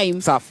with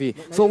time. Safi.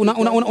 So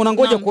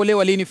unangoja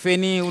kuolewa lini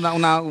Feni?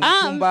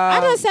 Mchumba?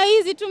 Hata saa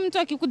hizi tu mtu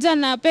akikuja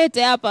na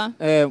pete hapa.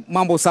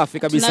 Mambo safi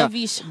kabisa.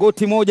 Tunavisha.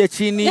 Goti moja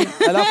chini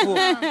alafu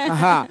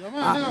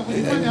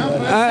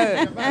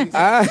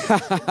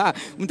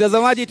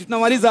mtazamaji,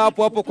 tunamaliza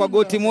hapo kwa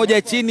goti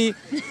moja chini,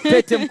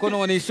 pete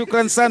mkononi.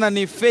 Shukran sana.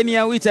 Ni Feni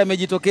Awiti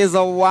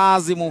amejitokeza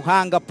wazi,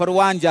 muhanga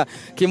paruanja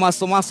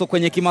Kimasomaso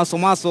kwenye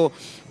Kimasomaso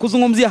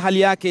kuzungumzia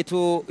hali yake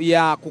tu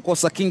ya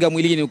kukosa kinga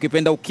mwilini,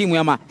 ukipenda ukimwi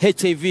ama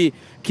HIV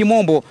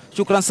kimombo.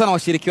 Shukran sana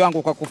washiriki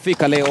wangu kwa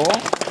kufika leo.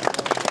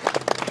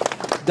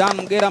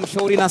 Dan Mgera,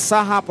 mshauri na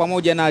saha,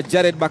 pamoja na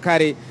Jared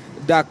Bakari,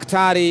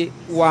 daktari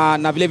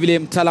na vile vile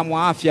mtaalamu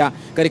wa afya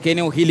katika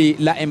eneo hili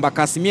la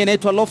Embakasi. Mimi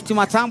naitwa Lofty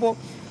Matambo,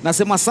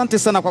 nasema asante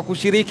sana kwa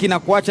kushiriki na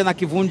kuacha na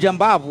kivunja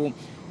mbavu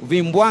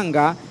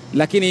vimbwanga,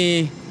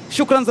 lakini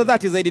shukran za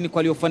dhati zaidi ni kwa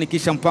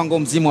waliofanikisha mpango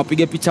mzima.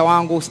 Wapige picha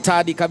wangu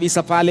stadi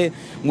kabisa pale,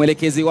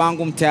 mwelekezi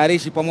wangu,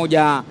 mtayarishi,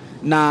 pamoja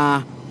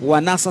na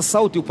wanasa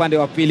sauti upande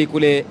wa pili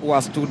kule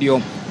wa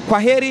studio. Kwa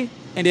heri,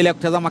 endelea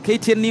kutazama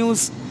KTN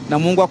News na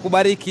Mungu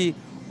akubariki.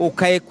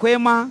 Ukae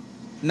kwema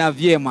na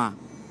vyema.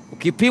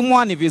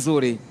 Ukipimwa ni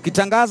vizuri,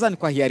 ukitangaza ni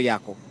kwa hiari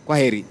yako. Kwa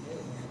heri.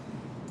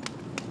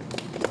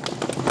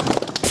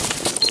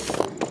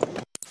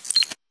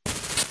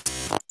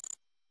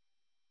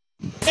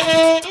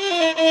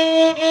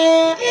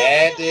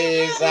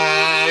 Ladies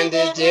and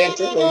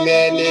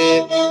gentlemen,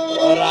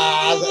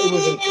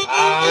 brothers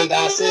and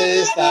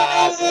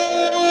sisters,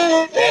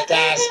 let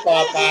us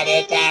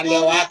cooperate and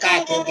work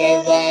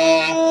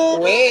together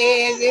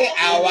with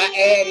our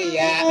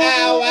area,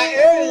 with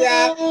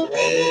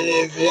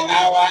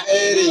our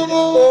area.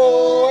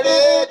 Oh,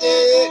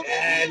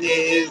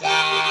 ladies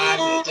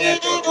and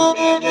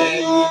gentlemen,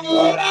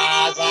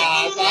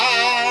 brothers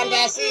and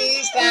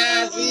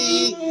sisters,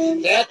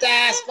 let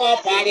us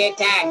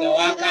cooperate and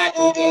work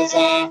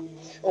together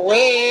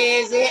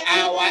with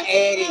our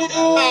area,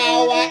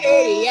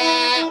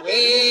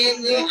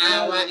 with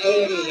our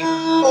area.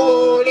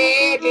 Oh,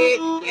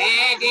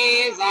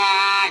 ladies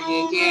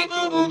and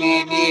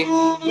gentlemen,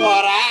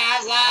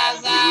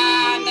 brothers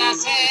and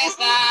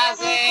sisters,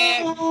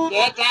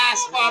 let us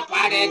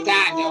cooperate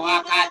and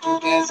work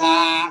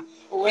together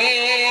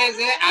with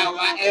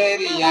our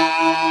area.